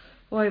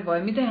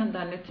 mitenhän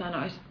tämän nyt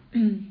sanoisi,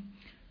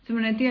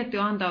 semmoinen tietty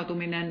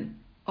antautuminen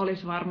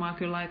olisi varmaan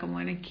kyllä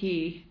aikamoinen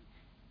key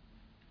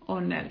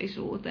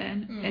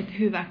onnellisuuteen, että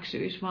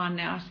hyväksyisi vaan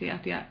ne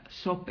asiat ja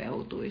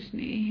sopeutuisi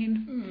niihin.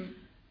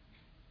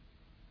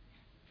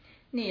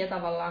 Niin, ja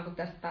tavallaan kun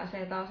tästä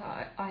pääsee taas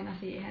aina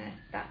siihen,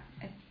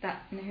 että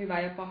ne hyvä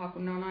ja paha,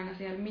 kun ne on aina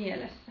siellä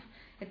mielessä.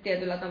 Että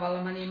tietyllä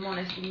tavalla mä niin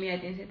monesti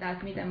mietin sitä,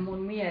 että miten mun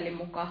mieli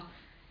muka,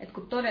 että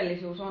kun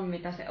todellisuus on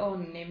mitä se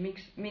on, niin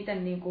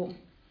miten niinku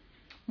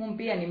mun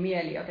pieni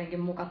mieli jotenkin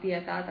muka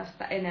tietää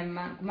tästä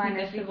enemmän, kun mä en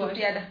edes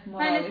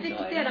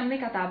tiedä,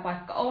 mikä tää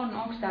paikka on,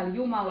 onko täällä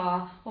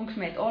Jumalaa, onko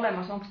meitä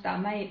olemassa, onko tää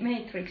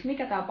Matrix,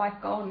 mikä tää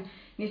paikka on,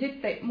 niin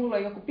sitten mulla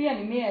on joku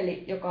pieni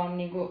mieli, joka on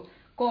niinku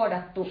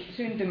koodattu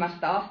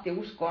syntymästä asti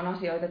uskoon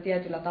asioita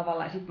tietyllä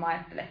tavalla, ja sitten mä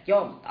ajattelen, että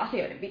joo, mutta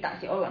asioiden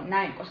pitäisi olla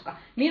näin, koska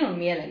minun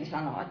mieleni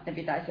sanoo, että ne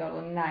pitäisi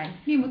olla näin.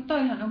 Niin, mutta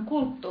toihan on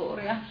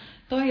kulttuuria.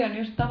 Toi on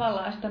just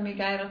tavallaan sitä,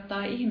 mikä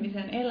erottaa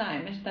ihmisen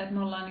eläimestä, että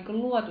me ollaan niinku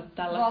luotu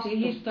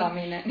tällaisia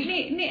vastustaminen.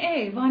 Niin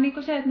ei, vaan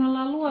niinku se, että me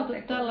ollaan luotu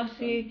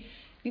tällaisia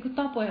niinku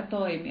tapoja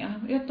toimia,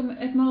 että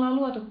me ollaan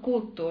luotu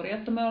kulttuuri,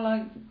 jotta me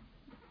ollaan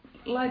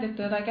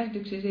laitettu jotain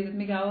käsityksiä siitä, että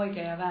mikä on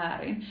oikein ja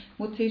väärin.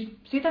 Mutta siis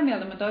sitä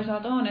mieltä mä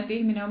toisaalta on, että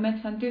ihminen on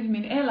metsän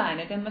tyhmin eläin.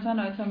 Et en mä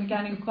sano, että se on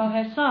mikään niinku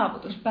kauhean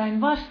saavutus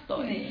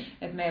päinvastoin,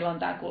 että meillä on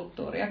tämä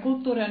kulttuuri. Ja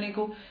kulttuuri on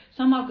niinku,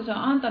 samalla kun se on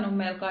antanut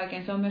meille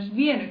kaiken, se on myös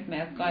vienyt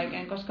meille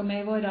kaiken, koska me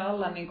ei voida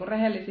olla niinku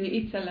rehellisiä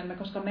itsellemme,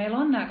 koska meillä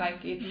on nämä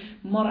kaikki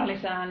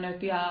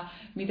moraalisäännöt ja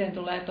miten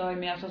tulee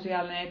toimia,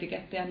 sosiaalinen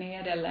etiketti ja niin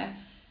edelleen.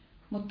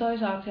 Mutta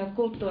toisaalta sieltä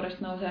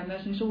kulttuurista nousee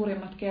myös ne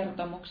suurimmat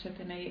kertomukset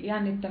ja ne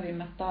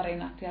jännittävimmät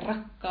tarinat ja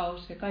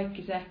rakkaus ja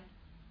kaikki se,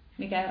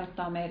 mikä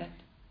erottaa meidät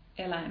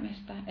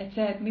eläimestä. Että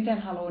se, että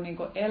miten haluaa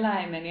niinku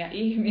eläimen ja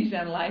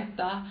ihmisen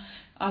laittaa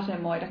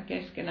asemoida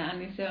keskenään,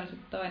 niin se on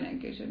sitten toinen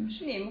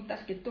kysymys. Niin, mutta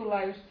tässäkin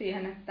tullaan just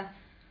siihen, että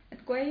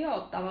kun ei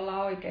ole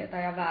tavallaan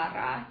oikeaa ja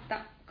väärää, että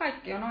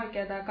kaikki on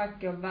oikeaa ja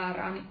kaikki on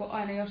väärää niin kuin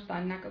aina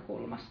jostain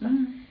näkökulmasta.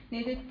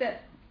 Niin sitten,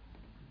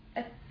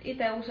 että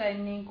itse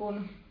usein niin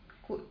kun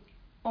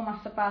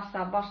omassa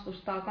päässään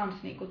vastustaa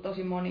kans niinku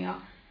tosi monia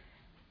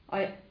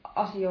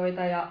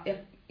asioita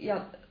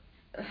ja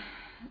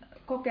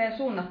kokee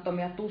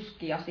suunnattomia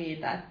tuskia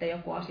siitä, että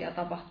joku asia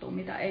tapahtuu,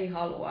 mitä ei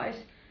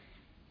haluaisi.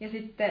 Ja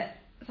sitten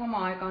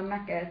samaan aikaan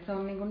näkee, että se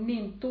on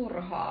niin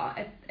turhaa,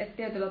 että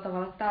tietyllä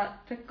tavalla että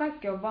se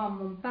kaikki on vaan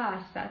mun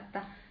päässä,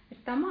 että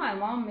tämä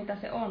maailma on mitä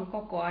se on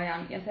koko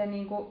ajan. Ja se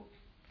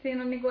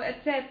siinä on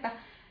että se,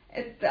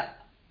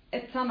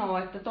 että sanoo,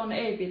 että ton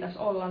ei pitäisi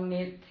olla,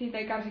 niin siitä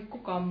ei kärsi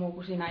kukaan muu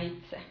kuin sinä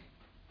itse.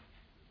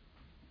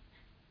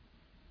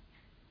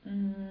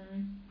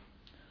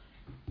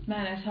 Mä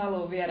en edes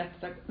halua viedä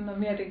tätä. Mä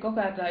mietin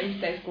koko ajan tätä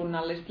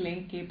yhteiskunnallista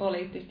linkkiä,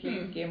 poliittista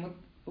linkkiä,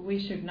 mutta we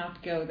should not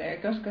go there,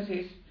 koska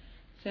siis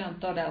se on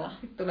todella...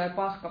 Sitten tulee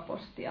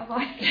paskapostia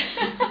vai?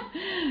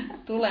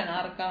 Tulen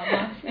arkaa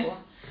matskua.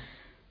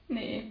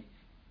 Niin.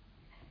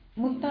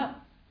 Mutta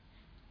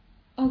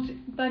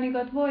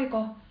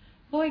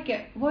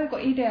että voiko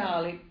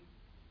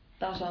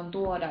ideaalitason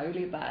tuoda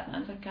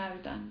ylipäätänsä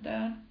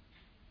käytäntöön?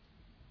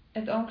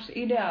 Että onko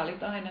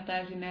ideaalit aina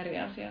täysin eri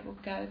asia kuin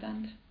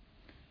käytäntö?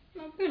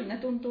 No kyllä ne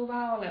tuntuu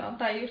vähän olevan.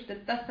 Tai just,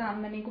 että tässähän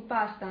me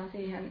päästään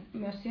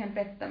myös siihen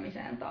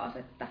pettämiseen taas,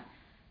 että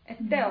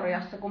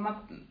teoriassa kun mä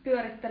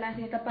pyörittelen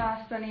siitä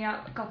päässäni ja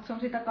katson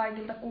sitä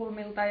kaikilta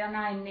kulmilta ja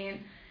näin,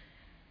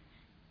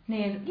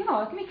 niin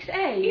joo, että miksi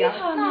ei? Ja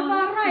nämä on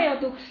vaan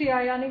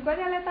rajoituksia ja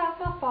eletään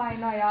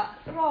vapaina ja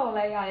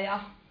rooleja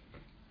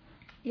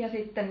ja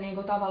sitten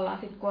tavallaan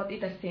sit, kun oot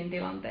itse siinä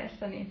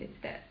tilanteessa, niin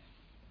sitten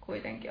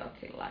kuitenkin oot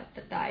sillä,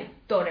 että tää ei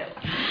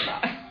todellakaan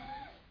saa.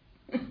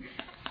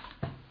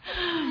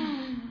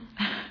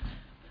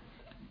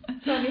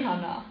 Se on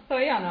ihanaa. Se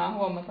on ihanaa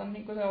huomata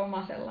se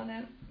oma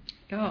sellainen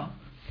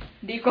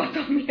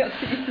dikotomia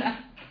siinä,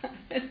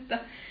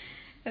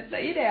 että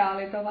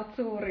ideaalit ovat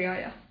suuria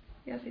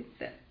ja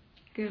sitten...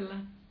 Kyllä.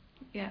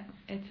 Ja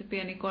et se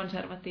pieni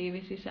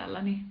konservatiivi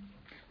sisällä, niin...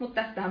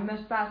 Mutta tästähän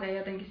myös pääsee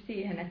jotenkin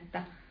siihen,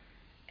 että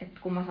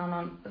kun mä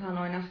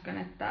sanoin äsken,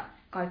 että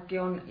kaikki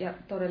on ja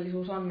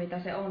todellisuus on mitä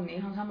se on, niin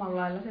ihan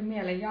samalla lailla se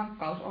mielen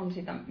jankkaus on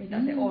sitä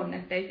mitä se on.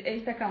 Että ei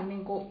sitäkään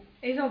niinku,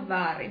 ei se ole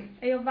väärin.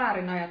 Ei ole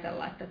väärin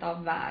ajatella, että tämä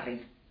on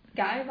väärin.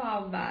 Mikä ei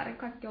vaan ole väärin,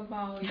 kaikki on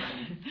vaan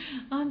oikein.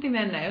 Antti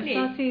mennä, jos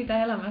saat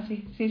siitä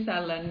elämäsi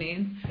sisällä,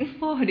 niin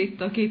pohdit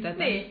toki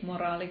tätä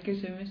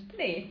moraalikysymystä.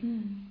 Niin,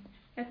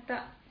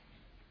 että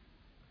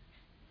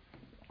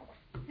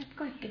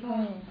kaikki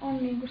vaan on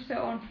niin kuin se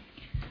on.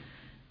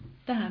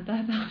 Tähän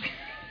taas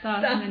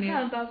meni.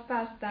 Tähän taas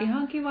päästään.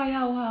 Ihan kiva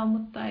jauhaa,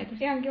 mutta ei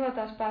tästä, ihan kiva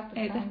taas päästä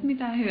ei tästä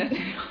mitään hyötyä.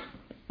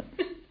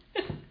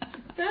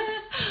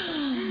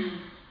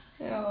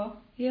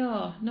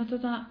 Joo, no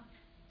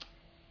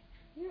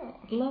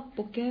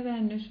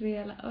loppukevennys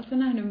vielä. Oletko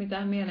nähnyt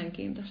mitään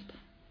mielenkiintoista?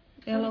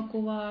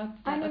 Elokuvaa?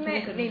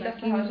 Niin,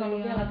 tässä olisi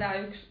ollut vielä tämä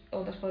yksi,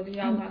 oltaisiin voitu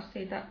jauhaa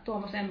siitä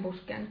Tuomas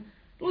Embusken.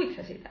 Luitko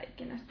sä sitä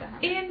ikinä?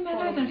 En mä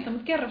löytänyt sitä,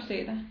 mutta kerro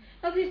siitä.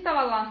 No siis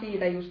tavallaan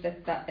siitä just,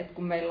 että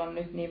kun meillä on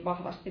nyt niin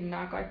vahvasti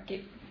nämä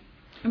kaikki...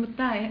 No,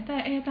 mutta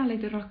tämä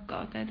liity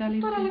rakkauteen.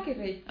 Todellakin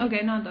riittää.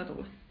 Okei, no antaa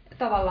tulla.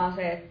 Tavallaan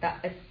se,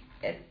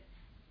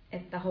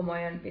 että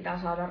homojen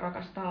pitää saada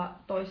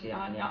rakastaa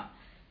toisiaan ja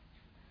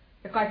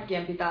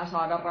kaikkien pitää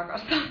saada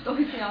rakastaa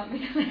toisiaan.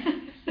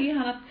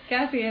 Ihanat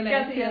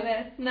käsieleet.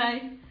 Käsieleet,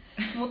 näin.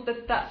 Mutta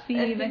että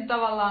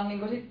tavallaan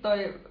niin sit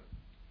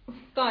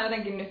tää on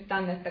jotenkin nyt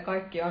tänne, että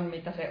kaikki on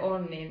mitä se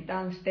on, niin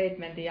tämän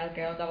statementin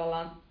jälkeen on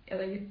tavallaan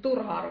jotenkin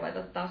turhaa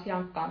ruveta taas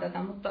jankkaan tätä,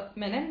 mutta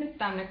menen nyt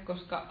tänne,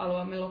 koska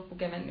haluamme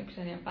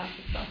loppukevennyksen ja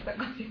päästä taas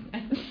takaisin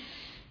näin.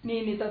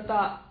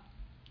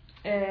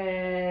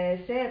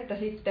 Se, että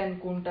sitten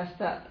kun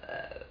tässä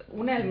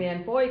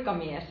Unelmien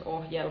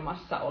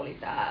poikamies-ohjelmassa oli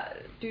tämä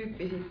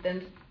tyyppi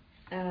sitten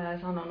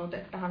sanonut,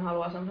 että hän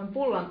haluaa semmoisen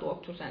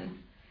pullantuoksusen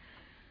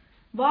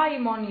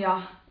vaimon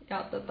ja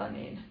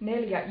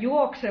 4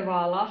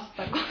 juoksevaa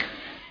lasta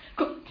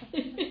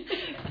kotiin.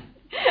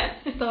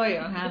 Toi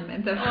on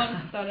hämmentävää. On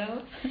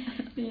todella.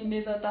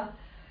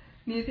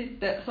 Niin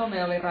sitten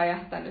some oli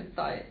räjähtänyt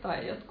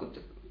tai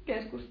jotkut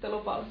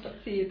keskustelupalstat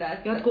siitä,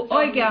 että jotkut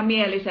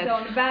oikeamieliset. Se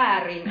on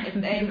väärin,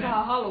 että ei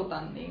saa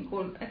haluta niin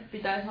kuin, että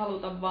pitäisi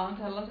haluta vaan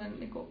sellaisen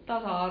niin kuin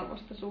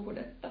tasa-arvoista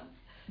suhdetta.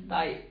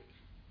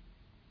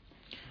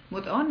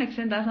 Mutta onneksi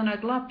sentään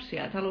sanoit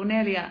lapsia, että haluaa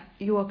 4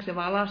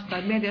 juoksevaa lasta.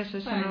 Et mieti, jos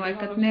olisi sanonut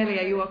vaikka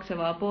 4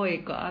 juoksevaa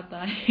poikaa.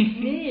 Tai...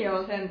 Niin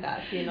joo, sentään.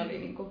 Että siinä oli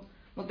niinku...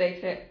 Mutta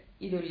eikö se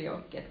idylli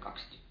olekin, että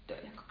 2 tyttöä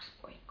ja 2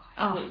 poikaa?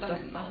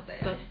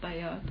 Totta,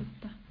 joo,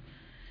 totta.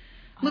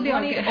 I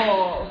want it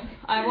all.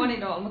 I want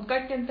it all. Mutta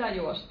kaikkien pitää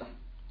juosta.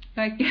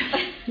 Kaikki.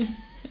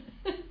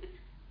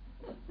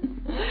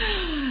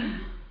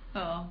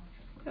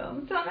 Joo,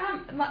 mutta se on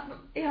vähän... Mä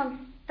ihan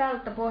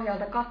tältä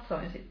pohjalta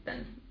katsoin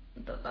sitten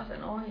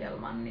sen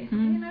ohjelman. Niin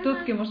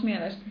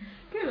tutkimusmielestä.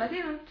 Kyllä,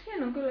 siinä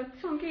on kyllä,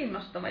 että se on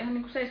kiinnostava. Ihan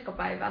niin kuin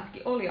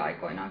seiskapäivätkin oli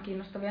aikoinaan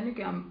kiinnostavia.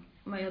 Nykyään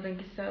mä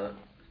jotenkin se on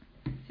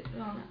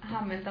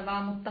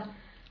hämmentävää, mutta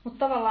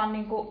tavallaan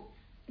niin kuin,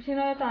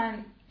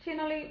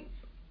 siinä oli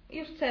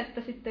just se,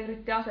 että sitten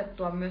yritti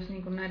asettua myös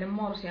niin kuin näiden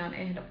morsian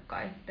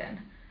ehdokkaiden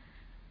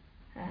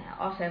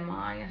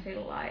asemaan ja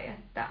sillä lailla,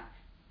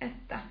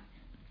 että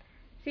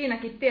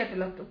siinäkin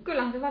tietyllä,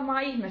 kyllähän se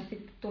varmaan ihme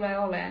sitten tulee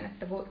oleen,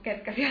 että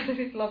ketkä sieltä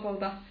sitten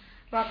lopulta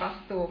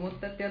rakastuu,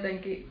 mutta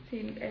jotenkin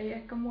siinä ei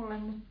ehkä mulle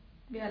nyt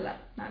vielä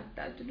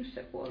näyttäytynyt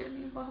se puoli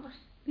niin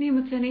vahvasti. Niin,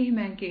 mutta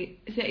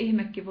se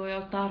ihmekin voi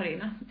olla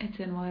tarina, että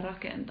sen voi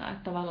rakentaa.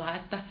 Että tavallaan,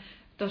 että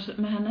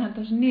mähän näen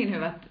tuossa niin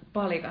hyvät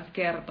palikat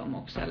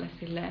kertomukselle,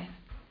 silleen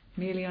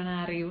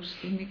miljonääri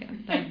Jussi,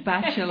 tai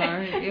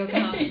Bachelor, joka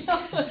on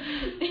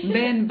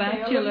Ben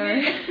Bachelor.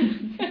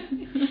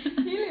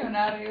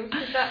 Miljonääri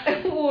Jussi, sitä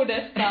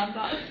uudestaan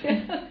taas.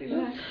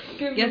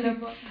 Ja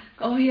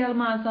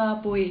ohjelmaan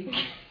saapui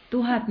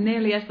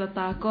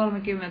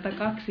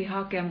 1432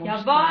 hakemusta.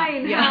 Ja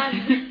vain hän!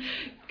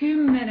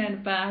 10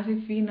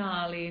 pääsi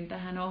finaaliin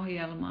tähän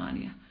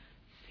ohjelmaan ja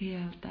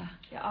sieltä.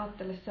 Ja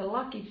ajattele se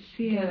Lucky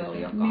Girl,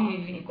 joka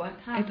on niinku,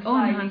 että hän et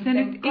onhan se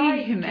nyt kaikkien...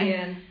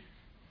 ihme.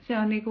 Se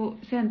on niinku,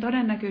 sen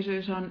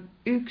todennäköisyys on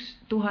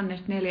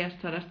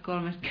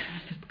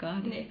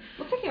 1432. Niin.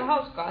 Mutta sekin on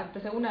hauskaa, että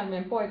se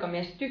Unelmien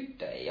poikamies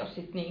tyttö ei ole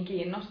sit niin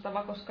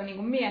kiinnostava, koska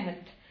niinku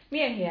miehet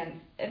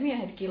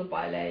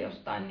kilpailee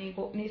jostain, niin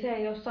se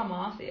ei ole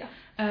sama asia.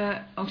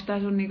 Onko tämä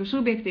sun niinku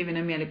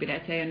subjektiivinen mielipide,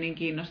 että se ei ole niin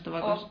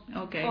kiinnostava?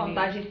 Okay, on, niin.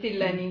 Tai siis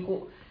silleen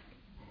niinku,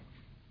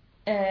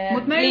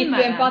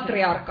 liittyen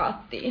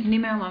patriarkaattiin.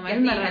 Nimenomaan, mä ja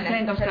ymmärrän siihen,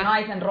 sen, koska se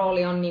naisen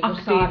rooli on niinku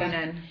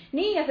aktiivinen.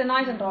 Niin, ja se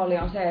naisen rooli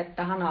on se,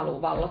 että hän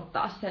haluaa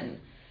vallottaa sen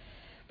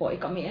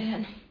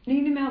poikamiehen.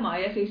 Niin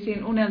nimenomaan, ja siis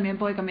siinä Unelmien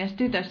poikamies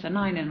tytössä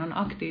nainen on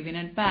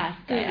aktiivinen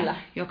päättäjä, kyllä,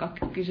 joka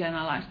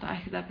kyseenalaistaa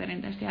ehkä tätä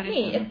perinteistä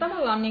järjestelmää. Niin, että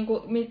tavallaan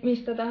niinku,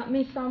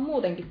 missä on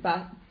muutenkin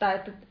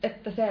päättää,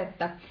 että se,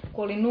 että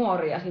kun oli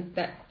nuori ja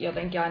sitten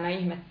jotenkin aina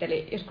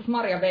ihmetteli, joskus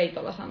Maria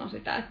Veitola sanoi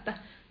sitä, että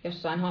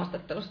jossain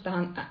haastattelussa,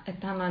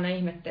 että hän aina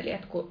ihmetteli,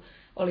 että kun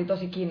oli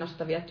tosi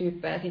kiinnostavia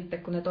tyyppejä, ja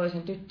sitten kun ne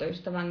toisen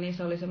tyttöystävän, niin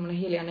se oli semmoinen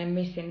hiljainen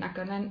missin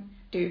näköinen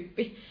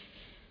tyyppi.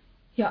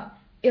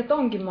 Ja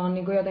tonkin mä oon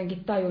niin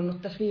jotenkin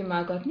tajunnut tässä viime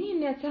aikoina, että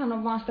niin, että sehän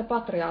on vaan sitä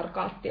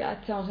patriarkaattia,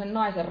 että se on sen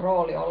naisen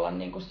rooli olla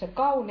niin se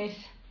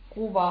kaunis,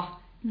 kuva,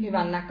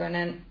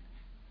 hyvännäköinen,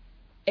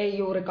 ei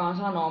juurikaan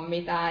sanoa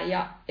mitään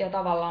ja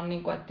tavallaan,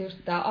 niin kuin, että just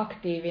tämä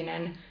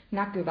aktiivinen,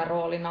 näkyvä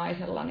rooli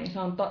naisella, niin se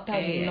on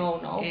täysin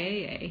no-no.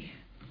 Ei.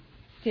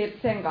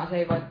 Sen kanssa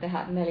ei voi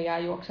tehdä 4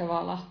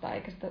 juoksevaa lasta,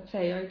 eikä se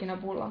ei ole ikinä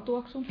pullan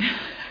tuoksu.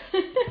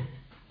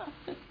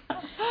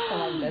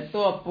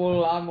 Tuo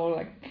pullaa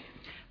mullekin.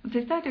 Mutta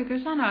siis täytyy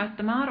kyllä sanoa,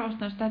 että mä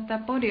arvostan sitä, että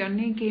tämä podi on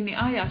niin kiinni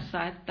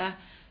ajassa, että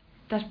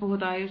tässä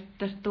puhutaan just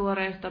tästä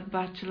tuoreesta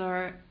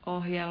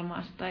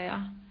Bachelor-ohjelmasta ja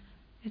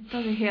että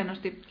tosi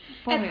hienosti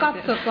pohjatyö. Et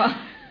katsokaa.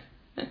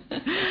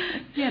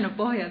 Hieno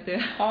pohjatyö.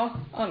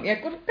 On. Ja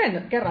kun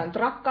kerran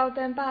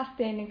rakkauteen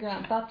päästiin, niin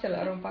kyllä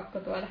Bachelor on pakko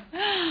tuoda.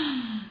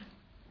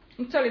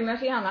 Mutta se oli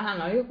myös ihana,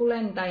 hän oli joku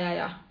lentäjä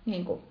ja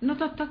niinku no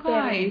totta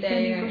kai, se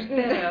niinku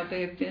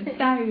stereotyyppinen,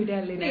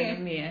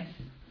 täydellinen mies.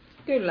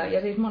 Kyllä,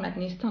 ja siis monet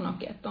niistä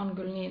sanoikin, että on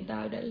kyllä niin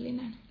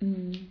täydellinen.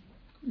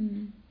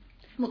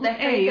 Mutta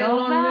ei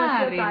ole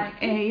väärin,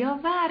 ei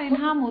ole väärin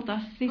hamuta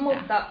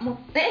sitä.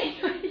 Mutta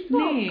ei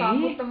olekaan,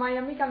 mutta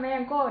Maija, mikä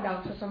meidän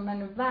koodauksessa on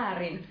mennyt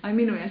väärin? Ai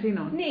minun ja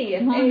sinun? Niin,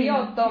 että ei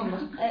ole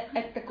tommoista,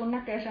 että kun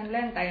näkee sen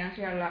lentäjän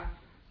siellä,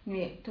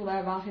 niin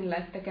tulee vaan sille,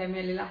 että tekee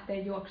mieli lähteä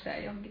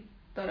juokseen johonkin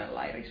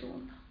todella eri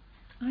suuntaan.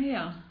 Ai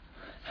joo.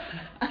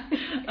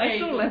 Ai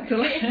sulle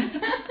tulee.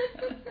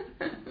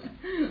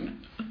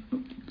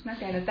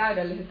 Näkee ne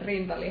täydelliset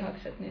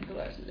rintalihakset, niin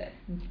tulee silleen,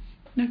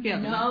 no.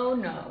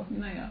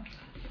 No joo.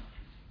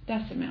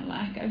 Tässä me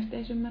ollaan ehkä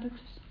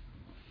yhteisymmärryksessä.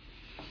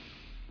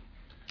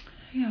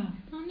 Joo.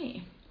 No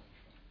niin.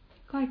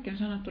 Kaikki on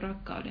sanottu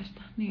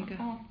rakkaudesta, niinkö?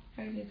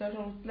 Ei siitä olisi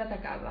ollut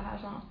tätäkään vähän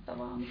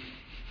sanottavaa.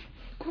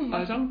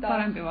 Olisi ollut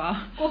parempi vaan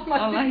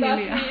olla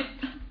hiljaa.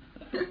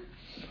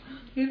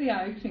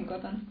 Hiljaa yksin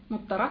kotona.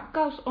 Mutta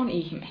rakkaus on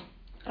ihme.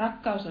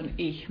 Rakkaus on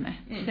ihme.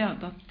 Se on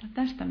totta.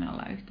 Tästä me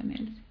ollaan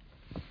yhtämielisiä.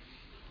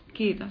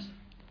 Kiitos.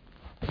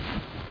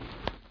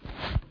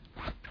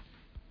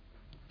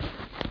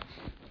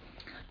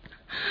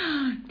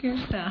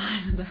 Kestää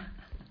aina.